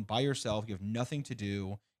alone by yourself. You have nothing to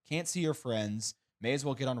do. Can't see your friends. May as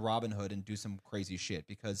well get on Robinhood and do some crazy shit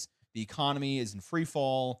because the economy is in free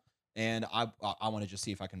fall, and I want to just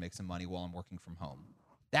see if I can make some money while I'm working from home.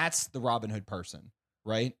 That's the Robinhood person,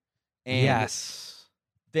 right? And Yes.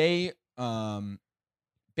 they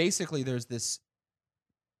basically there's this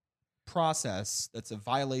process that's a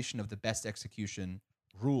violation of the best execution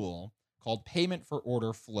rule called payment for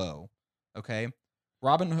order flow. Okay,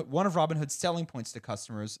 one of Robinhood's selling points to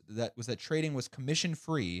customers was that trading was commission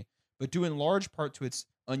free, but due in large part to its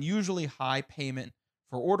unusually high payment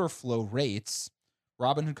for order flow rates,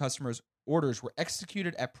 Robinhood customers' orders were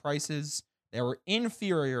executed at prices that were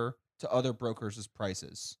inferior to other brokers'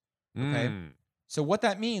 prices. Okay, so what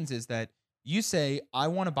that means is that you say, I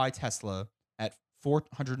want to buy Tesla at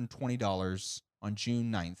 $420 on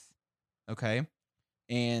June 9th. Okay.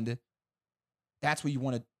 And that's what you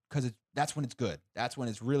want to, because that's when it's good. That's when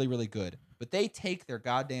it's really, really good. But they take their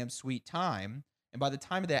goddamn sweet time. And by the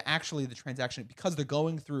time that actually the transaction, because they're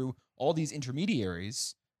going through all these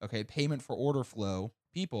intermediaries, okay, payment for order flow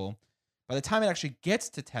people, by the time it actually gets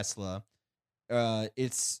to Tesla,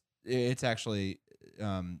 it's actually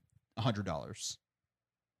 $100.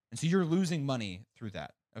 And so you're losing money through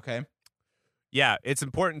that. Okay. Yeah, it's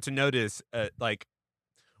important to notice, like,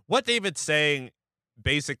 what David's saying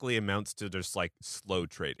basically amounts to just like slow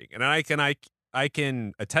trading, and I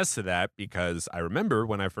can attest to that because I remember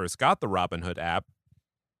when I first got the Robinhood app,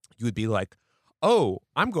 you would be like, "Oh,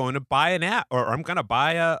 I'm going to buy an app, or I'm going to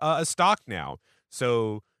buy a stock now."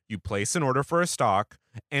 So you place an order for a stock,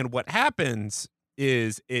 and what happens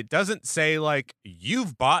is it doesn't say like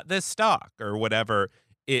you've bought this stock or whatever.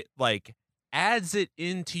 It like adds it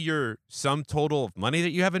into your sum total of money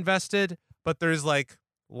that you have invested, but there's like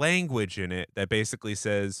language in it that basically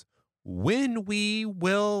says when we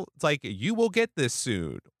will, like, you will get this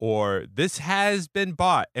soon, or this has been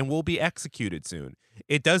bought and will be executed soon.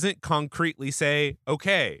 It doesn't concretely say,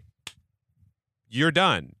 okay, you're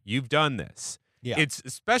done, you've done this. Yeah. It's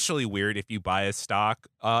especially weird if you buy a stock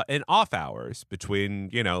in off hours between,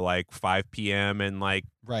 like 5 p.m. and like,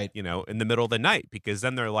 Right. in the middle of the night, because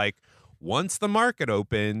then they're like, once the market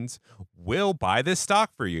opens, we'll buy this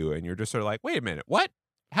stock for you. And you're just sort of like, wait a minute, what?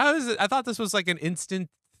 How is it? I thought this was like an instant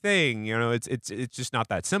thing. It's just not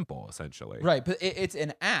that simple, essentially. Right. But it's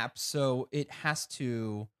an app, so it has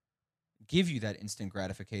to give you that instant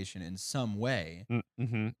gratification in some way.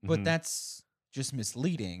 But that's just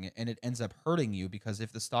misleading, and it ends up hurting you because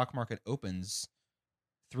if the stock market opens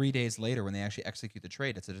 3 days later when they actually execute the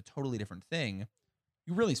trade, it's a totally different thing.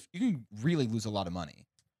 You can really lose a lot of money.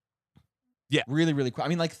 Yeah. Really, really quick. I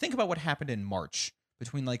mean, like, think about what happened in March,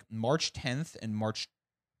 between like March 10th and March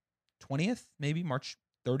 20th, maybe March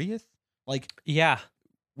 30th. Like, Yeah.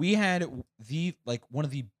 we had one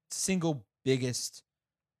of the single biggest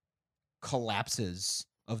collapses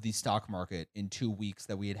of the stock market in 2 weeks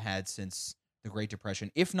that we had since the Great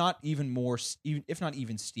Depression, if not even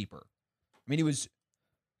steeper. I mean, it was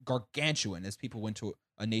gargantuan as people went to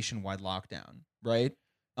a nationwide lockdown, right?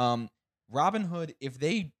 Robinhood, if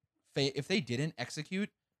they didn't execute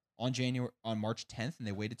on March 10th and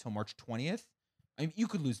they waited till March 20th, I mean, you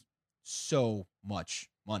could lose so much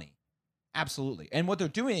money. Absolutely. And what they're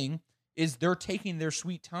doing is they're taking their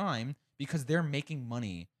sweet time because they're making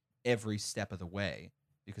money every step of the way,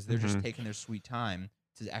 because they're just taking their sweet time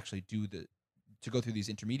to actually to go through these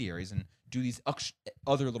intermediaries and do these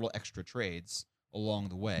other little extra trades along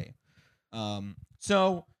the way.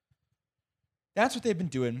 So that's what they've been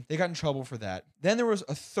doing. They got in trouble for that. Then there was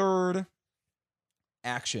a third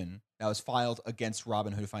action that was filed against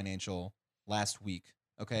Robinhood Financial last week.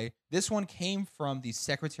 Okay, this one came from the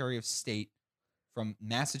Secretary of State from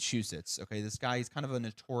Massachusetts. Okay, this guy, he's kind of a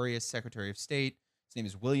notorious Secretary of State. His name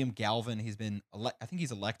is William Galvin. He's been, I think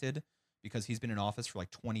he's elected because he's been in office for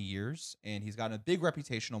like 20 years, and he's gotten a big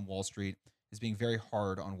reputation on Wall Street as being very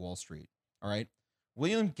hard on Wall Street. All right,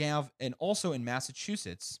 William Galvin, and also in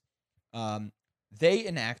Massachusetts, they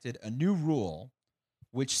enacted a new rule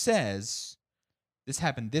which says this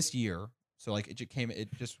happened this year. So like it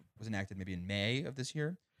just was enacted maybe in May of this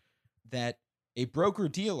year, that a broker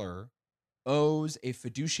dealer owes a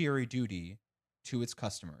fiduciary duty to its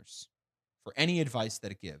customers for any advice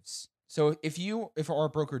that it gives. So if you are a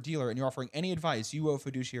broker dealer and you're offering any advice, you owe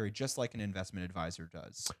fiduciary just like an investment advisor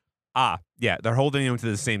does. Yeah, they're holding them to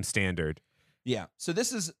the same standard. Yeah. So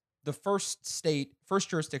this is the first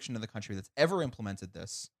jurisdiction in the country that's ever implemented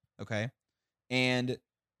this. Okay. And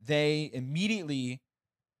they immediately,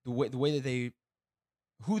 the way that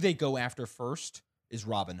who they go after first is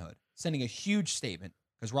Robinhood, sending a huge statement,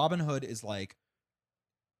 because Robinhood is like,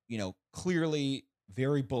 clearly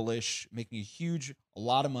very bullish, making a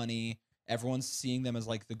lot of money. Everyone's seeing them as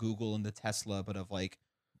like the Google and the Tesla, but of like,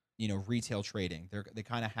 retail trading. They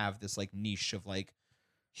kind of have this like niche of like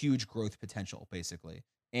huge growth potential, basically.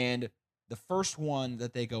 And the first one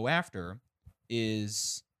that they go after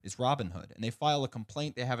is Robinhood, and they file a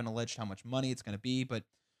complaint. They haven't alleged how much money it's going to be, but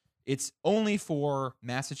it's only for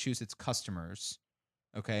Massachusetts customers,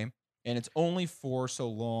 okay? And it's only for so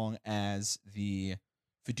long as the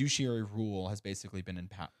fiduciary rule has basically been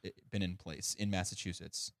in place in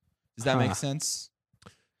Massachusetts. Does that make sense?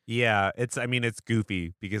 Yeah, it's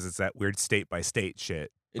goofy because it's that weird state by state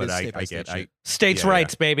shit. It is state by state shit. States'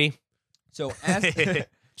 rights, baby. So as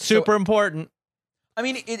super important. I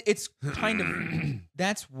mean, it's kind of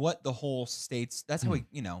that's what the whole states. That's how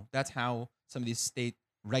that's how some of these state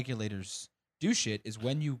regulators do shit. Is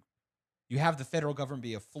when you have the federal government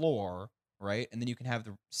be a floor, right, and then you can have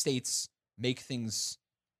the states make things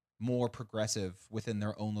more progressive within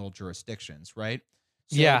their own little jurisdictions, right?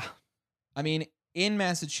 So, yeah. I mean, in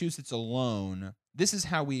Massachusetts alone, this is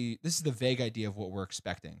the vague idea of what we're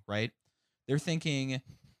expecting, right? They're thinking,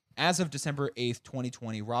 as of December 8th,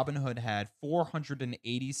 2020, Robinhood had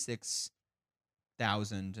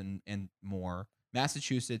 486,000 and more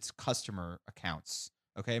Massachusetts customer accounts,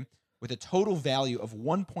 okay, with a total value of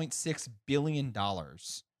 $1.6 billion.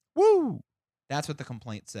 Woo! That's what the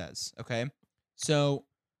complaint says, okay? So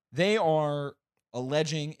they are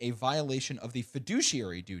alleging a violation of the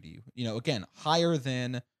fiduciary duty, again, higher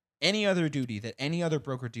than any other duty that any other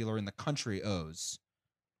broker-dealer in the country owes,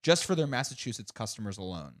 just for their Massachusetts customers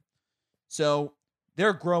alone. So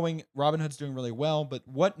they're growing. Robinhood's doing really well, but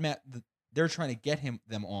what they're trying to get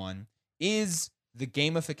them on is the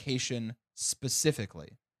gamification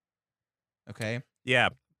specifically. Okay? Yeah.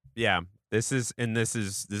 This is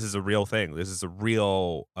a real thing. This is a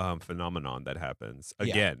real phenomenon that happens.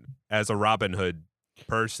 Again, as a Robinhood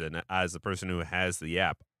person, as a person who has the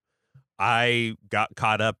app, I got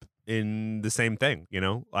caught up in the same thing.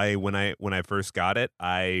 When I first got it,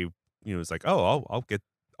 I was like, oh,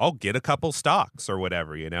 I'll get a couple stocks or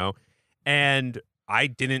whatever, and I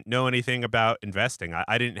didn't know anything about investing.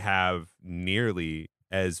 I didn't have nearly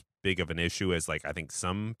as big of an issue as like I think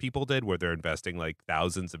some people did, where they're investing like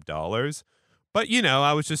thousands of dollars. But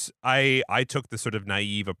I took the sort of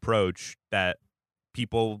naive approach that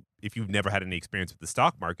people, if you've never had any experience with the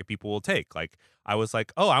stock market, people will take. Like I was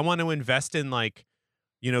like, oh, I want to invest in like,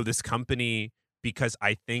 this company because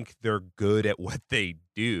I think they're good at what they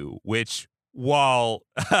do, which while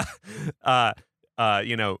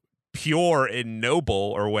pure and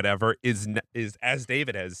noble or whatever is as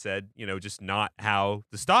David has said, just not how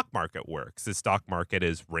the stock market works. The stock market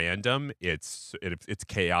is random, it's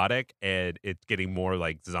chaotic, and it's getting more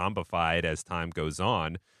like zombified as time goes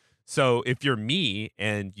on. So if you're me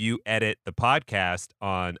and you edit the podcast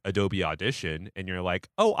on Adobe Audition and you're like,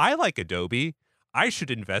 oh, I like Adobe, I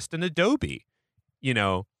should invest in Adobe,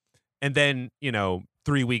 and then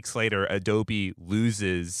 3 weeks later Adobe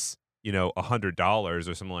loses $100 or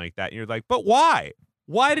something like that. And you're like, but why?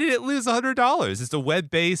 Why did it lose $100? It's a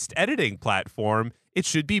web-based editing platform. It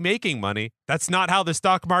should be making money. That's not how the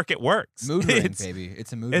stock market works. Mood ring, baby.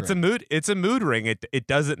 It's a mood ring. It's a mood ring. It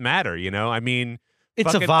doesn't matter, I mean,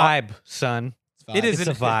 it's a vibe, son. It is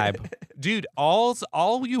a vibe. Dude,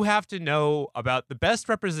 all you have to know about the best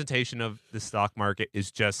representation of the stock market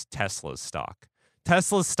is just Tesla's stock.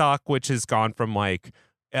 Tesla's stock, which has gone from like,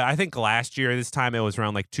 I think last year this time it was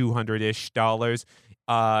around like $200-ish.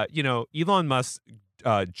 Elon Musk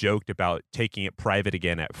joked about taking it private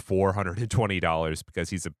again at $420 because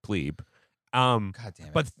he's a plebe. God damn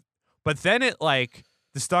it. But then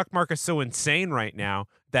the stock market's so insane right now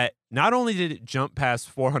that not only did it jump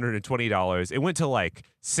past $420, it went to like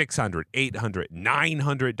 $600, $800,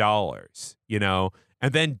 $900,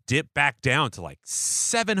 and then dipped back down to like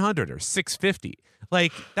 $700 or $650.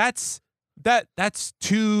 Like that's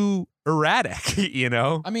too erratic,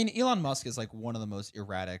 I mean, Elon Musk is like one of the most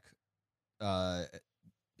erratic,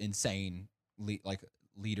 insane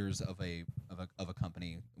leaders of a a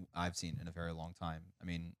company I've seen in a very long time. I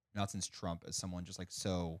mean, not since Trump, as someone just like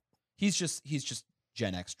he's just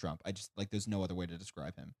Gen X Trump. I just like there's no other way to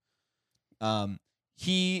describe him.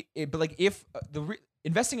 But like if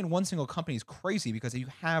investing in one single company is crazy because you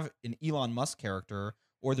have an Elon Musk character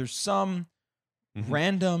or there's some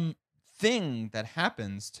random thing that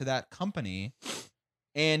happens to that company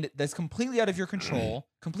and that's completely out of your control,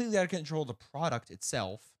 completely out of control of the product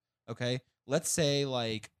itself. Okay. Let's say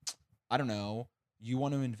like, I don't know, you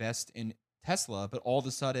want to invest in Tesla, but all of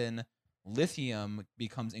a sudden lithium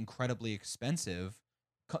becomes incredibly expensive.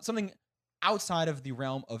 Something outside of the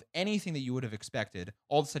realm of anything that you would have expected.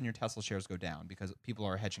 All of a sudden your Tesla shares go down because people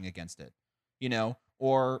are hedging against it,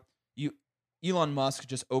 or Elon Musk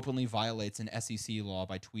just openly violates an SEC law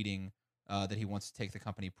by tweeting that he wants to take the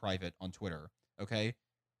company private on Twitter. Okay.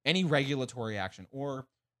 Any regulatory action, or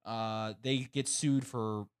they get sued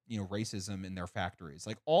for racism in their factories.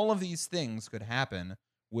 Like all of these things could happen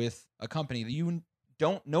with a company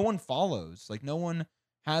that no one follows. Like no one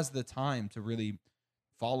has the time to really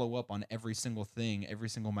follow up on every single thing, every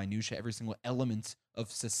single minutia, every single element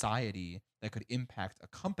of society that could impact a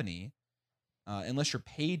company, unless you're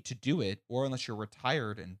paid to do it or unless you're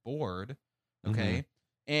retired and bored. Okay.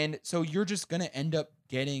 And so you're just going to end up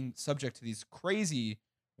getting subject to these crazy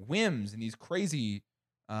whims and these crazy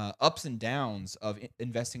ups and downs of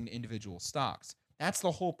investing in individual stocks. That's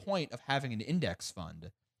the whole point of having an index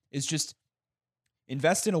fund, is just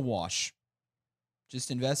invest in a wash. Just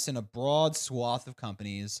invest in a broad swath of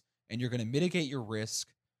companies, and you're going to mitigate your risk,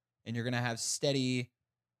 and you're going to have steady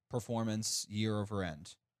performance year over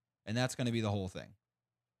end. And that's going to be the whole thing.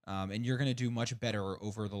 And you're going to do much better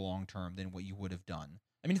over the long term than what you would have done.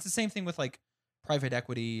 I mean, it's the same thing with like private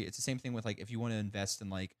equity. It's the same thing with like if you want to invest in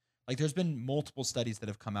like there's been multiple studies that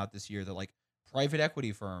have come out this year that like private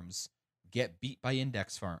equity firms get beat by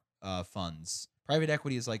index funds. Private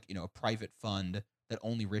equity is like, a private fund that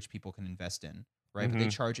only rich people can invest in, right? But they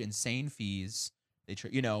charge insane fees. They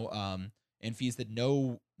and fees that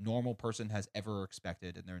no normal person has ever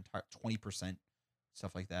expected, and their entire 20%,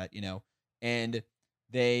 stuff like that, and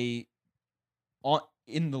they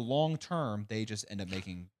in the long term, they just end up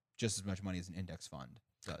making just as much money as an index fund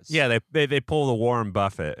does. Yeah, they pull the Warren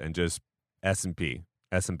Buffett and just S&P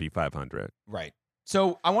 500. Right.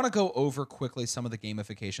 So I want to go over quickly some of the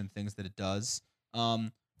gamification things that it does.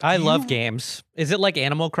 I love games. Is it like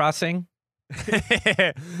Animal Crossing?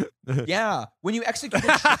 Yeah. When you execute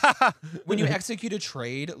a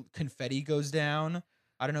trade, confetti goes down.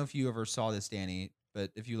 I don't know if you ever saw this, Danny,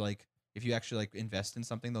 but if you actually invest in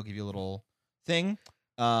something, they'll give you a little thing.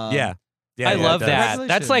 Yeah, I love that. Congratulations.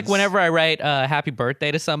 That's like whenever I write happy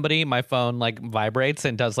birthday to somebody, my phone vibrates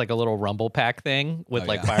and does like a little rumble pack thing with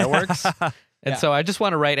fireworks. And so I just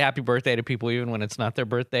want to write happy birthday to people even when it's not their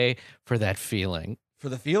birthday, for that feeling. For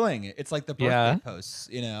the feeling. It's like the birthday posts,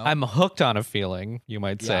 I'm hooked on a feeling, you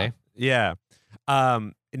might say. Yeah.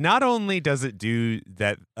 Not only does it do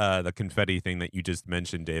that the confetti thing that you just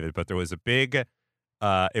mentioned, David, but there was a big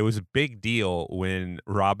deal when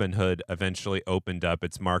Robinhood eventually opened up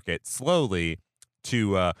its market slowly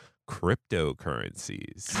to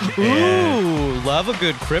cryptocurrencies. Ooh, love a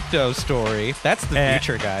good crypto story. That's the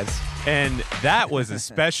future, guys. And that was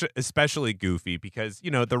especially goofy because the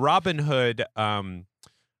Robinhood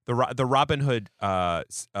the Robinhood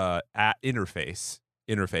interface.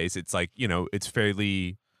 It's like it's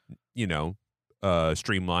fairly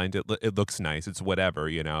streamlined. It looks nice. It's whatever.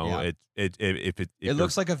 Yeah. It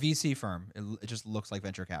looks like a VC firm. It just looks like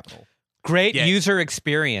venture capital. Great user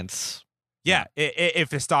experience. Yeah, if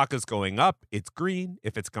the stock is going up, it's green.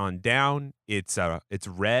 If it's gone down, it's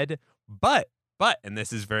red. But and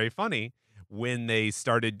this is very funny, when they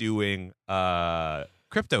started doing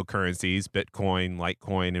cryptocurrencies, Bitcoin,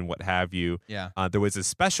 Litecoin, and what have you, there was a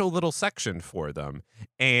special little section for them,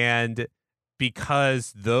 and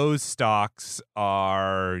because those stocks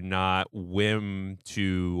are not whim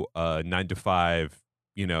to 9 to 5,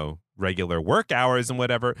 regular work hours and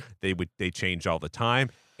whatever, they change all the time.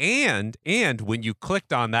 And when you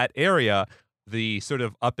clicked on that area, the sort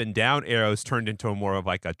of up and down arrows turned into more of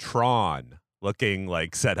like a Tron looking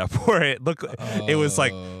setup where it was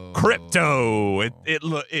like crypto.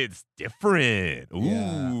 It's different.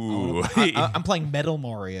 Ooh. Yeah. I'm playing Metal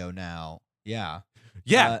Mario now. Yeah.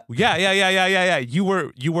 Yeah. You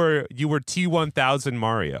were T1000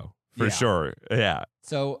 Mario for sure. Yeah.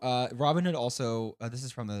 So Robinhood also, this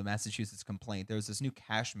is from the Massachusetts Complaint. There's this new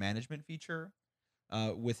cash management feature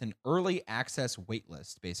with an early access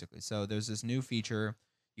waitlist, basically. So there's this new feature.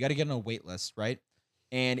 You got to get on a waitlist, right?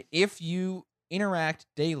 And if you interact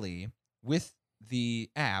daily with the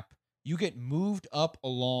app, you get moved up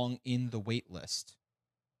along in the wait list.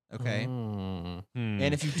 Okay? Mm.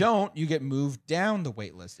 And if you don't, you get moved down the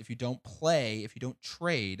wait list. If you don't play, if you don't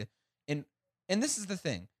trade, and this is the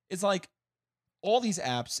thing. It's like all these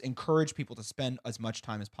apps encourage people to spend as much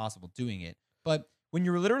time as possible doing it. But when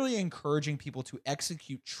you're literally encouraging people to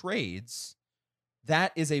execute trades,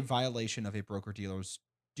 that is a violation of a broker-dealer's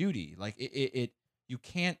duty. Like it you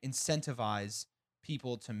can't incentivize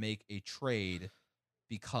people to make a trade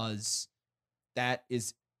because that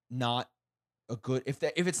is not a good if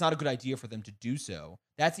it's not a good idea for them to do so.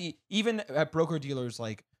 That's even at broker-dealers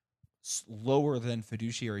like lower than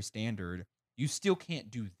fiduciary standard, you still can't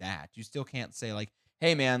do that. You still can't say like,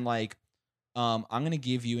 "Hey man, like I'm going to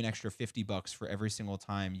give you an extra $50 for every single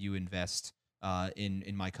time you invest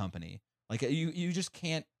in my company." Like you just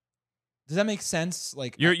can't. Does that make sense?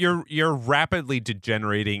 Like you're rapidly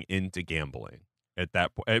degenerating into gambling at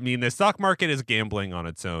that point. I mean, the stock market is gambling on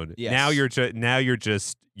its own. Yes. Now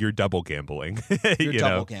you're double gambling. You're you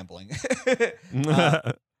double know? gambling.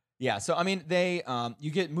 Yeah, so I mean, they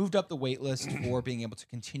you get moved up the wait list for being able to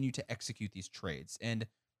continue to execute these trades, and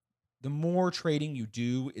the more trading you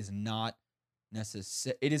do is not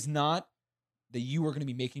necessary. It is not that you are going to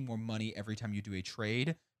be making more money every time you do a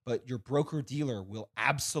trade, but your broker dealer will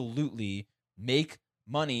absolutely make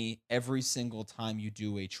money every single time you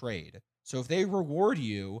do a trade. So if they reward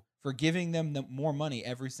you for giving them more money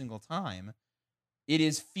every single time, it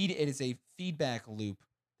is a feedback loop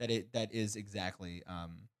that is exactly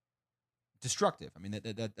destructive. I mean,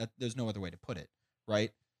 that there's no other way to put it,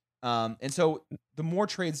 right? And so the more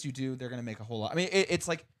trades you do, they're going to make a whole lot. I mean, it's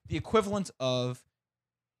like the equivalent of,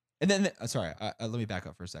 and then sorry, let me back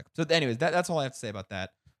up for a sec. So, anyways, that's all I have to say about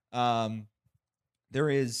that. There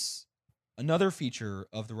is another feature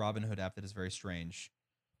of the Robinhood app that is very strange,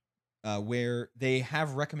 where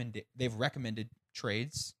they've recommended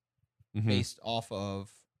trades based off of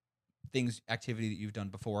activity that you've done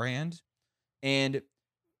beforehand, and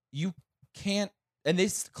you can't. And they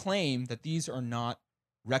claim that these are not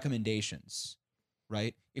recommendations,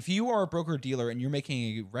 right? If you are a broker dealer and you're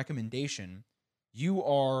making a recommendation, you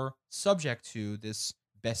are subject to this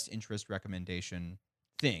best interest recommendation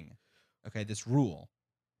thing. Okay, this rule.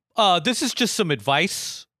 This is just some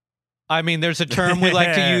advice. I mean, there's a term we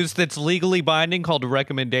like to use that's legally binding called a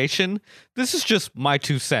recommendation. This is just my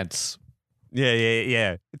 2 cents.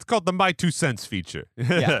 Yeah. It's called the My 2 Cents feature.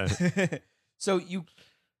 Yeah. So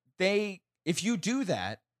if you do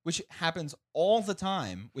that, which happens all the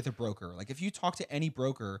time with a broker, like if you talk to any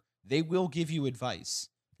broker, they will give you advice.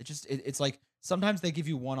 It's like sometimes they give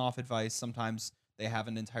you one-off advice, sometimes they have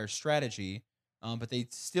an entire strategy, but they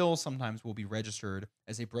still sometimes will be registered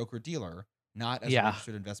as a broker dealer, not as a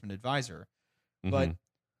registered investment advisor. Mm-hmm. But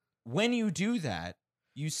when you do that,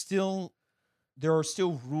 there are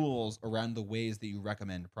still rules around the ways that you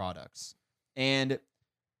recommend products. And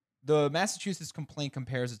the Massachusetts complaint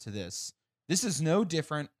compares it to this. This is no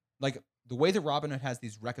different. Like the way that Robinhood has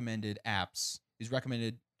these recommended apps, these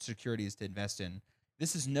recommended securities to invest in,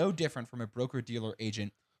 this is no different from a broker-dealer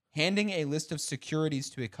agent handing a list of securities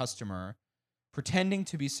to a customer, pretending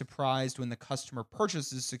to be surprised when the customer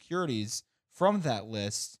purchases securities from that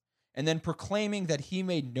list, and then proclaiming that he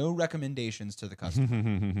made no recommendations to the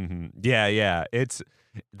customer. Yeah.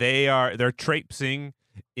 They're traipsing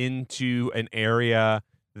into an area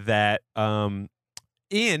that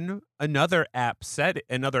in another app,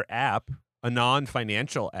 a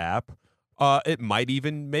non-financial app, it might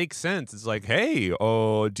even make sense. It's like, hey,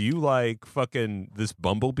 do you like fucking this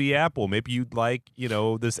Bumblebee app? Well, maybe you'd like,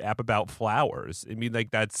 this app about flowers. I mean, like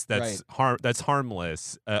that's Right. that's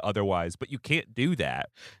harmless otherwise, but you can't do that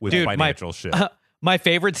with Dude, financial shit. My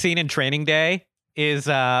favorite scene in Training Day is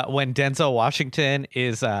when Denzel Washington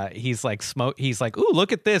is he's like, ooh,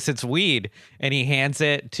 look at this, it's weed, and he hands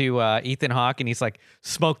it to Ethan Hawke, and he's like,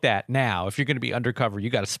 smoke that now. If you're gonna be undercover, you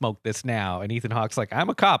got to smoke this now. And Ethan Hawke's like, I'm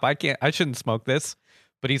a cop, I shouldn't smoke this,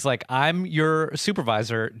 but he's like, I'm your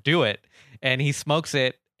supervisor, do it. And he smokes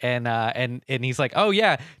it, and he's like, oh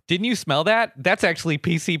yeah, didn't you smell that? That's actually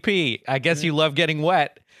PCP. I guess you love getting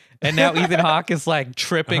wet. And now Ethan Hawke is like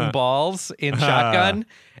tripping balls in Shotgun.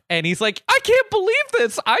 And he's like, I can't believe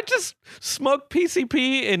this. I just smoked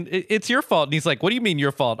PCP and it's your fault. And he's like, what do you mean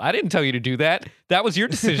your fault? I didn't tell you to do that. That was your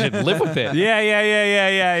decision. Live with it. Yeah.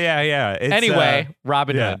 It's, Anyway,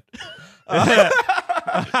 Robinhood.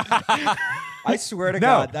 I swear to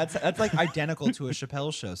No. God, that's like identical to a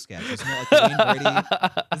Chappelle Show sketch. Isn't it like the Wayne Brady?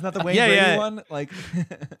 Isn't that the Wayne Brady one? Like,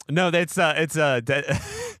 No, no,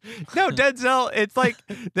 Denzel. It's like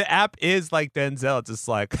the app is like Denzel. It's just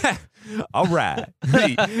like, all right,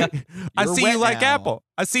 I see wet you like now. Apple.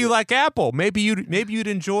 I see you like Apple. Maybe you'd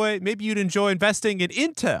enjoy investing in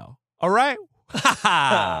Intel. All right.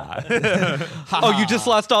 Oh, you just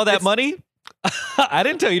lost all that money? I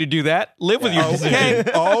didn't tell you to do that. Live with your decision.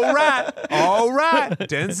 Okay. All right,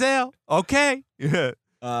 Denzel. Okay. Yeah.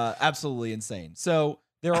 absolutely insane. So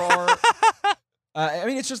there are. I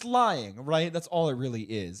mean, it's just lying, right? That's all it really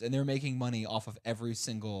is, and they're making money off of every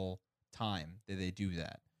single time that they do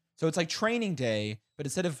that. So it's like training day, but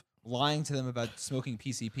instead of lying to them about smoking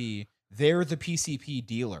PCP, they're the PCP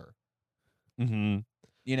dealer. Mm-hmm.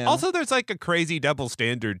 You know. Also, there's like a crazy double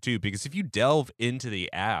standard too, because if you delve into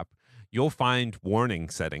the app, you'll find warning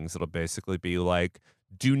settings. It'll basically be like,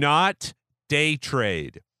 do not day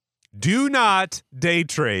trade. Do not day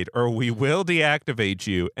trade, or we will deactivate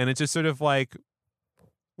you. And it's just sort of like,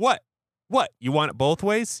 what? You want it both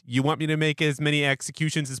ways? You want me to make as many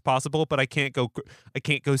executions as possible, but I can't go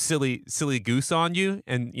silly goose on you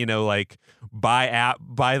and, like buy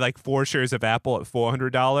like 4 shares of Apple at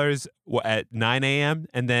 $400 at 9 a.m.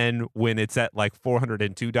 and then when it's at like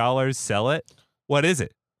 $402, sell it. What is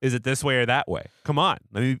it? Is it this way or that way? Come on,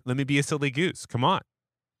 let me be a silly goose. Come on.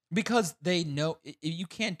 Because they know you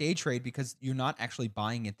can't day trade because you're not actually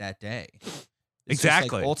buying it that day. It's Exactly.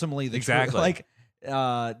 Just like ultimately, Exactly.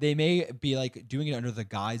 They may be like doing it under the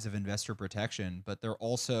guise of investor protection, but they're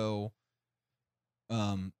also,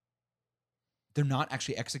 they're not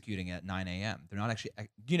actually executing at 9 a.m. They're not actually,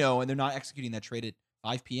 and they're not executing that trade at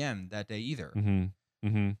 5 p.m. that day either. Mm-hmm.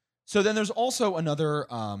 Mm-hmm. So then there's also another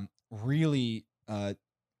really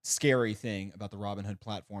scary thing about the Robinhood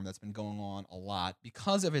platform that's been going on a lot.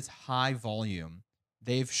 Because of its high volume,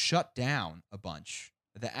 they've shut down a bunch.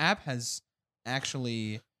 The app has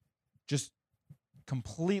actually just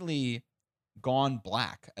completely gone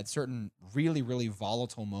black at certain really, really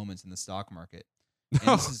volatile moments in the stock market. And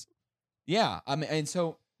this is, and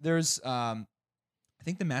so there's, I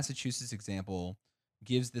think the Massachusetts example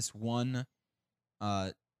gives this one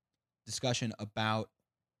discussion about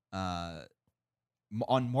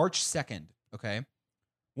on March 2nd, okay?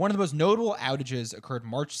 One of the most notable outages occurred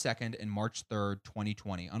March 2nd and March 3rd,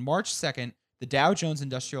 2020. On March 2nd, the Dow Jones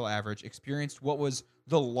Industrial Average experienced what was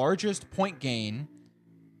the largest point gain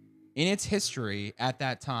in its history at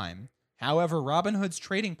that time. However, Robinhood's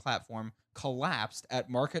trading platform collapsed at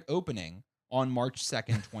market opening on March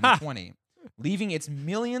 2nd, 2020, leaving its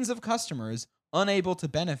millions of customers unable to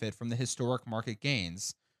benefit from the historic market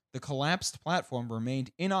gains. The collapsed platform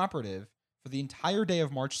remained inoperative for the entire day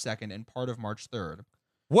of March 2nd and part of March 3rd.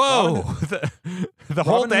 Whoa, the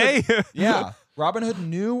whole day? Yeah. Robinhood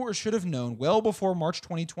knew or should have known well before March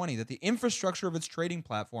 2020 that the infrastructure of its trading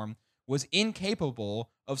platform was incapable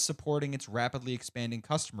of supporting its rapidly expanding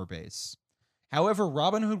customer base. However,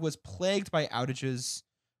 Robinhood was plagued by outages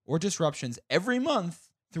or disruptions every month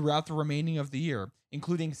throughout the remaining of the year,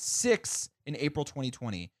 including 6 in April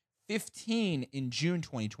 2020, 15 in June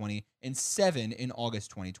 2020, and 7 in August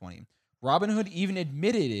 2020. Robinhood even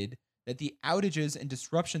admitted that the outages and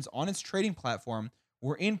disruptions on its trading platform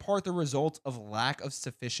were in part the result of lack of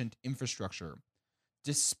sufficient infrastructure.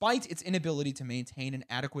 Despite its inability to maintain an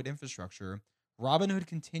adequate infrastructure, Robinhood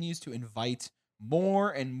continues to invite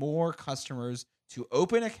more and more customers to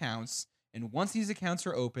open accounts, and once these accounts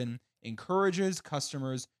are open, encourages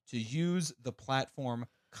customers to use the platform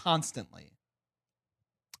constantly.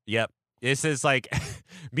 Yep. This is like,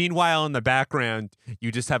 meanwhile, in the background,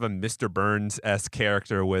 you just have a Mr. Burns-esque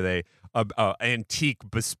character with a antique,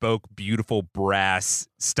 bespoke, beautiful brass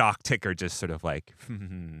stock ticker, just sort of like,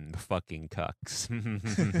 fucking cucks.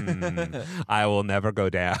 I will never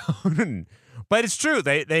go down. But it's true.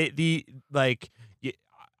 I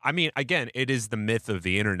mean, again, it is the myth of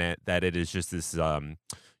the internet that it is just this,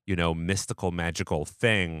 mystical, magical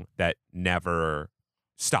thing that never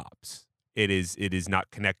stops. It is not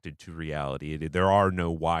connected to reality. There are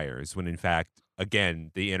no wires, when in fact,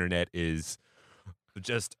 again, the internet is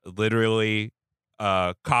just literally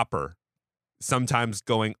copper, sometimes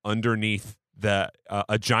going underneath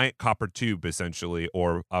a giant copper tube, essentially,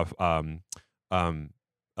 or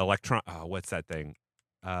electron. What's that thing?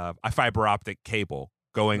 A fiber optic cable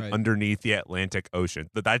going underneath the Atlantic Ocean.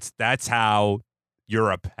 But that's how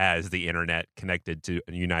Europe has the internet connected to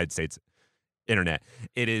the United States internet.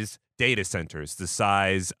 It is data centers the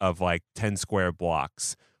size of like 10 square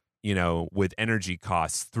blocks, with energy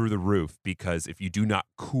costs through the roof, because if you do not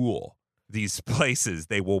cool these places,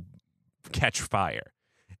 they will catch fire.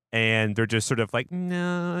 And they're just sort of like,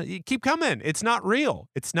 no, you keep coming. It's not real.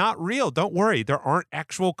 It's not real. Don't worry. There aren't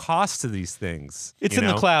actual costs to these things. It's you in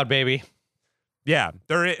know? the cloud, baby. Yeah,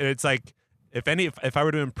 it's like if I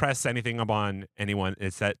were to impress anything upon anyone,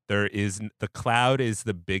 it's that the cloud is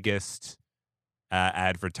the biggest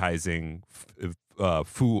advertising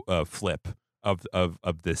flip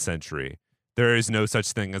of this century. There is no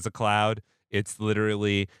such thing as a cloud. It's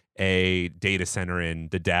literally a data center in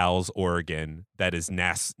the Dalles, Oregon, that is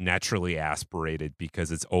naturally aspirated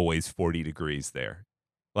because it's always 40 degrees there.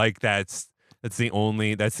 Like that's the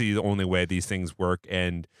only way these things work,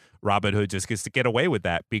 and Robinhood just gets to get away with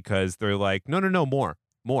that because they're like, no, more.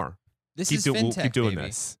 This Keep is we'll fintech, keep doing baby.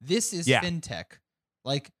 this. This is Yeah. fintech.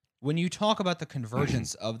 Like when you talk about the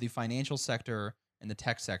convergence of the financial sector and the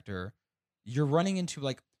tech sector, you're running into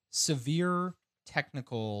like severe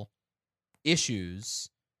technical issues,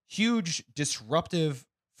 huge disruptive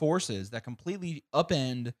forces that completely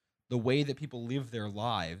upend the way that people live their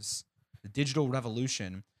lives. The digital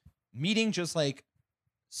revolution, meeting just like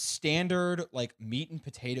standard like meat and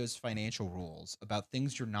potatoes financial rules about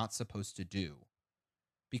things you're not supposed to do.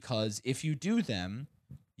 Because if you do them,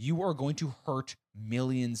 you are going to hurt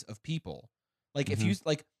millions of people. Like if you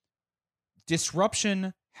like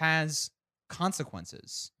disruption has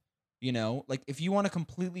consequences. You know, like if you want to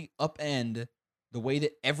completely upend the way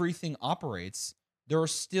that everything operates, there are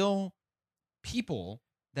still people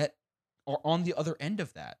that are on the other end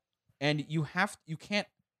of that. And you can't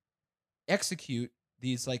execute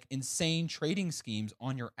these like insane trading schemes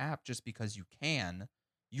on your app just because you can.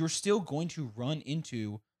 You're still going to run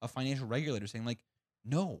into a financial regulator saying like,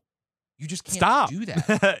 no, you just can't Stop. do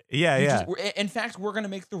that. Yeah. In fact, we're going to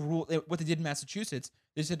make the rule, what they did in Massachusetts,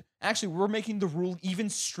 they said, actually, we're making the rule even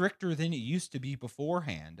stricter than it used to be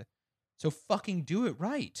beforehand. So fucking do it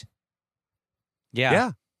right.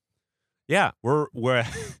 Yeah. We're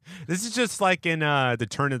this is just like in the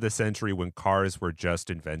turn of the century when cars were just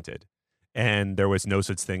invented and there was no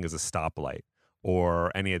such thing as a stoplight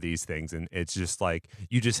or any of these things, and it's just like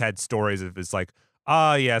you just had stories of it's like,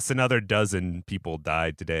 yes, another dozen people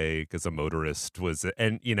died today because a motorist was,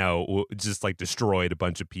 and just like destroyed a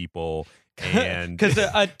bunch of people. And Because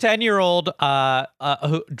a 10-year-old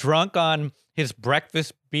who drunk on his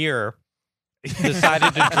breakfast beer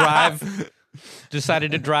decided to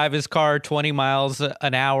drive his car 20 miles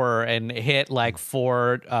an hour and hit like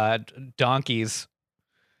 4 donkeys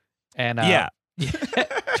and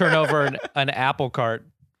turn over an apple cart.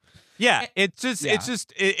 Yeah, it's just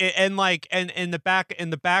and like and in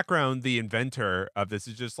the background, the inventor of this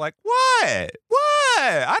is just like, what?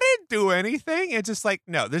 I didn't do anything. It's just like,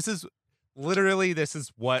 no, this is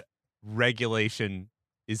what regulation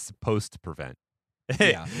is supposed to prevent.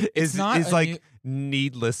 Yeah. is like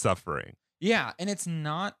needless suffering. Yeah, and it's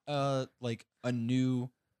not like a new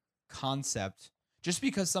concept. Just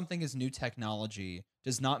because something is new technology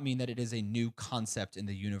does not mean that it is a new concept in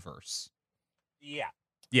the universe. Yeah.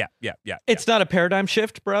 It's not a paradigm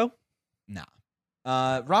shift, bro. Nah.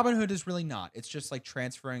 Robinhood is really not. It's just like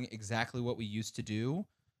transferring exactly what we used to do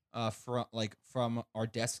from our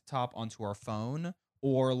desktop onto our phone,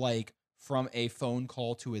 or like from a phone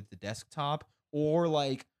call to the desktop, or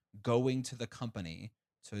like going to the company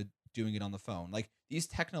to doing it on the phone. Like these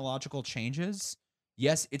technological changes,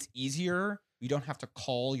 yes, it's easier. You don't have to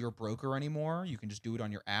call your broker anymore. You can just do it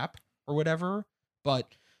on your app or whatever,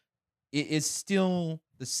 but it is still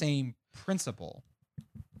the same principle.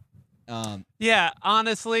 Yeah,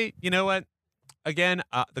 honestly, you know what? Again,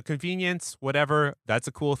 the convenience, whatever, that's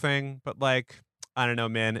a cool thing. But like, I don't know,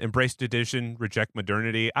 man. Embrace tradition, reject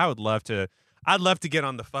modernity. I'd love to get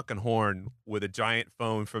on the fucking horn with a giant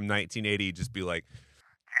phone from 1980. Just be like,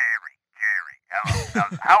 Jerry, how's your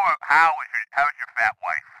fat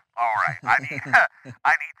wife? All right, I need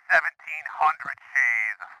 1,700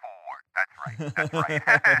 shares of Ford. That's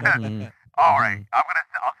right. All right,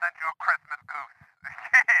 I'll send you a Christmas goose.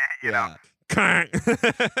 Yeah.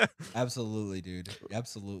 Absolutely, dude.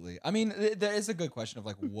 Absolutely. I mean, there is a good question of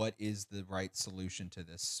like, what is the right solution to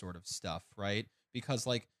this sort of stuff, right? Because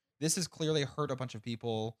like this has clearly hurt a bunch of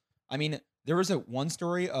people. I mean, there was one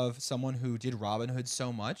story of someone who did Robinhood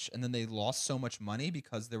so much and then they lost so much money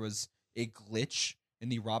because there was a glitch in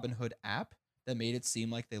the Robinhood app that made it seem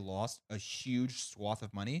like they lost a huge swath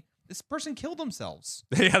of money. This person killed themselves.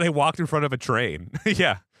 yeah, they walked in front of a train.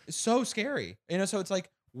 Yeah. It's so scary. So it's like,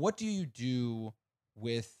 what do you do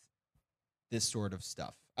with this sort of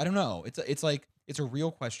stuff? I don't know. It's like it's a real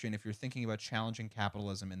question if you're thinking about challenging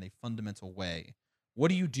capitalism in a fundamental way. What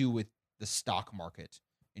do you do with the stock market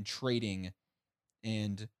and trading,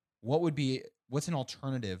 and what's an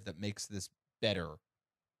alternative that makes this better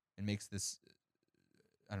and makes this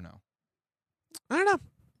I don't know. I don't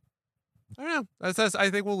know. I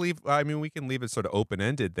think we'll leave. I mean, we can leave it sort of open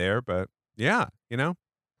ended there, but yeah, Yeah.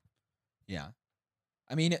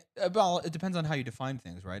 I mean, it depends on how you define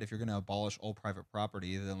things, right? If you're going to abolish all private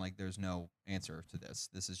property, then like there's no answer to this.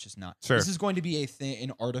 This is just not. Sure. This is going to be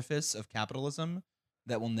an artifice of capitalism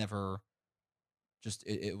that will never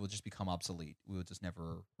it will just become obsolete. We will just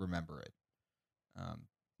never remember it.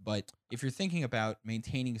 But if you're thinking about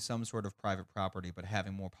maintaining some sort of private property but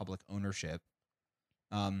having more public ownership,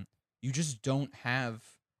 you just don't have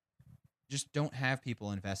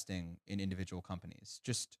people investing in individual companies.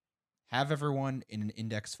 Just have everyone in an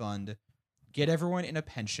index fund, get everyone in a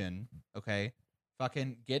pension, okay?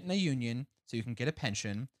 Fucking get in a union so you can get a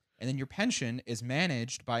pension, and then your pension is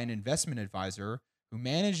managed by an investment advisor who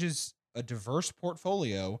manages a diverse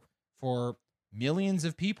portfolio for millions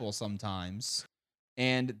of people sometimes,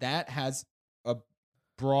 and that has a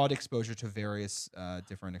broad exposure to various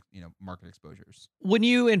different market exposures. When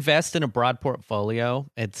you invest in a broad portfolio,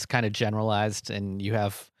 it's kind of generalized, and you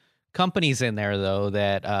have companies in there though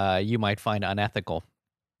that you might find unethical.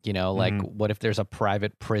 Like what if there's a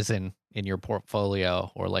private prison in your portfolio,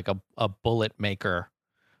 or like a bullet maker,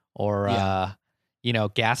 or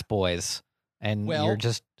gas boys, and you're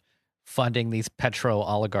just funding these petro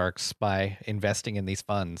oligarchs by investing in these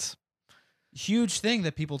funds. Huge thing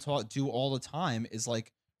that people do all the time is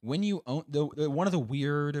like when you own one of the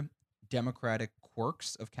weird democratic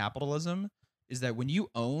quirks of capitalism is that when you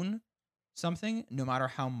own something, no matter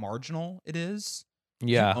how marginal it is, if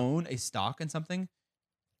you own a stock in something,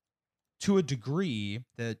 to a degree,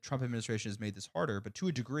 the Trump administration has made this harder, but to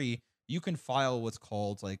a degree, you can file what's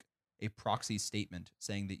called like a proxy statement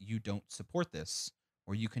saying that you don't support this,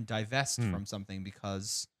 or you can divest from something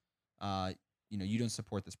because you don't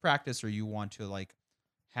support this practice, or you want to like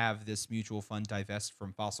have this mutual fund divest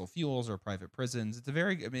from fossil fuels or private prisons. It's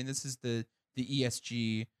this is the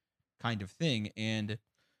ESG kind of thing. And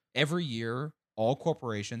every year, all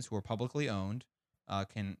corporations who are publicly owned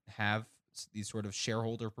can have these sort of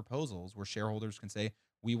shareholder proposals where shareholders can say,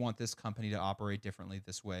 we want this company to operate differently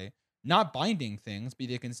this way. Not binding things, but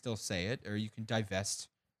they can still say it, or you can divest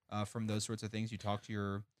from those sorts of things. You talk to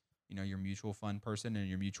your mutual fund person, and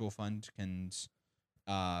your mutual fund can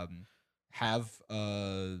have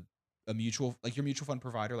a mutual, like your mutual fund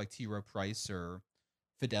provider, like T. Rowe Price or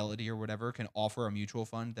Fidelity or whatever, can offer a mutual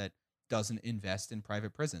fund that doesn't invest in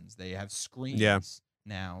private prisons. They have screens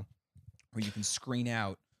now where you can screen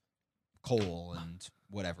out coal and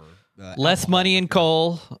whatever. Less money in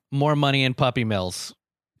coal, more money in puppy mills.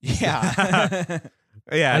 Yeah.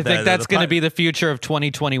 Yeah, I think that's going to be the future of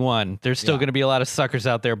 2021. There's still going to be a lot of suckers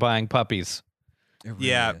out there buying puppies. Really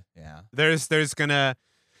yeah. Is. There's gonna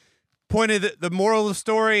point of the moral of the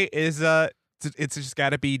story is it's just got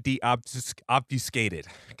to be obfuscated.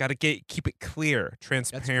 Got to keep it clear,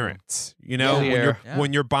 transparent. Clear.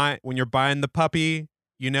 When you're buying the puppy,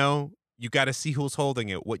 you got to see who's holding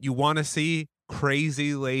it. What you want to see,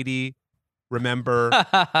 crazy lady. Remember,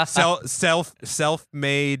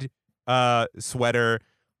 self-made sweater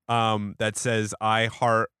that says "I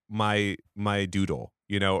heart my doodle,"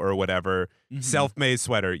 or whatever. Mm-hmm. Self-made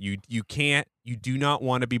sweater. You do not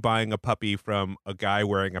want to be buying a puppy from a guy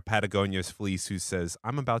wearing a Patagonia's fleece who says,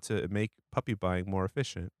 "I'm about to make puppy buying more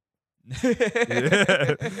efficient." You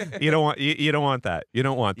don't want that. You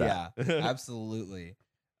don't want that. Yeah, absolutely.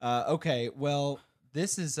 Okay, well,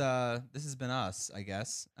 this has been us, I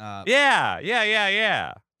guess.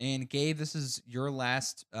 Yeah. And Gabe, this is your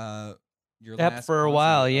last last for a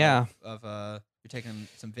while. Of you're taking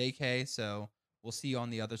some vacay, so we'll see you on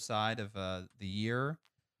the other side of the year.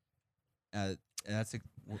 And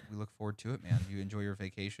we look forward to it, man. You enjoy your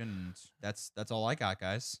vacation, and that's all I got,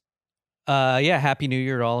 guys. Happy New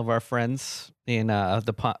Year to all of our friends in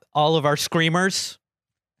all of our screamers.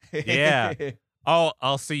 Yeah.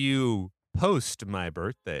 I'll see you post my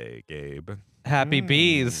birthday, Gabe. Happy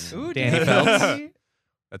bees, Ooh, Danny Phelps.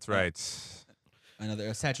 That's right.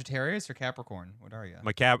 Another Sagittarius or Capricorn? What are you? I'm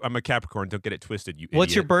a Capricorn. Don't get it twisted, you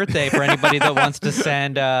What's your idiot. birthday for anybody that wants to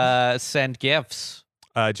send gifts?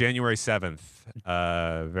 January 7th.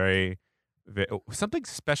 Very something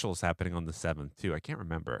special is happening on the 7th too. I can't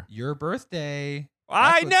remember. Your birthday.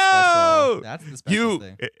 I know. That's the special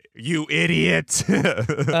thing. You idiot.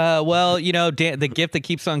 Well, the gift that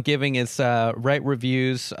keeps on giving is write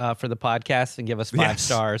reviews for the podcast and give us 5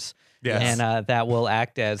 stars. Yes. And that will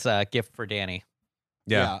act as a gift for Danny.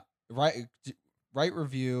 Yeah. Write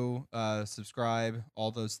review, subscribe,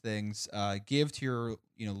 all those things. Give to your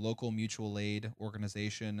local mutual aid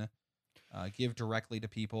organization. Give directly to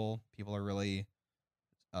people. People are really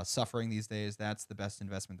suffering these days. That's the best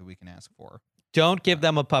investment that we can ask for. Don't give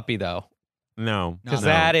them a puppy though, No, because no.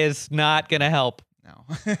 that is not going to help. No.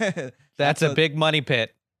 That's a big money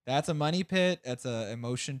pit. That's a money pit. That's a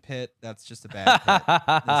emotion pit. That's just a bad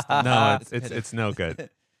pit. No, a pit of- it's no good.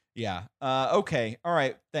 Yeah. Okay. All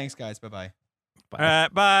right. Thanks, guys. Bye-bye.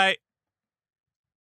 Bye.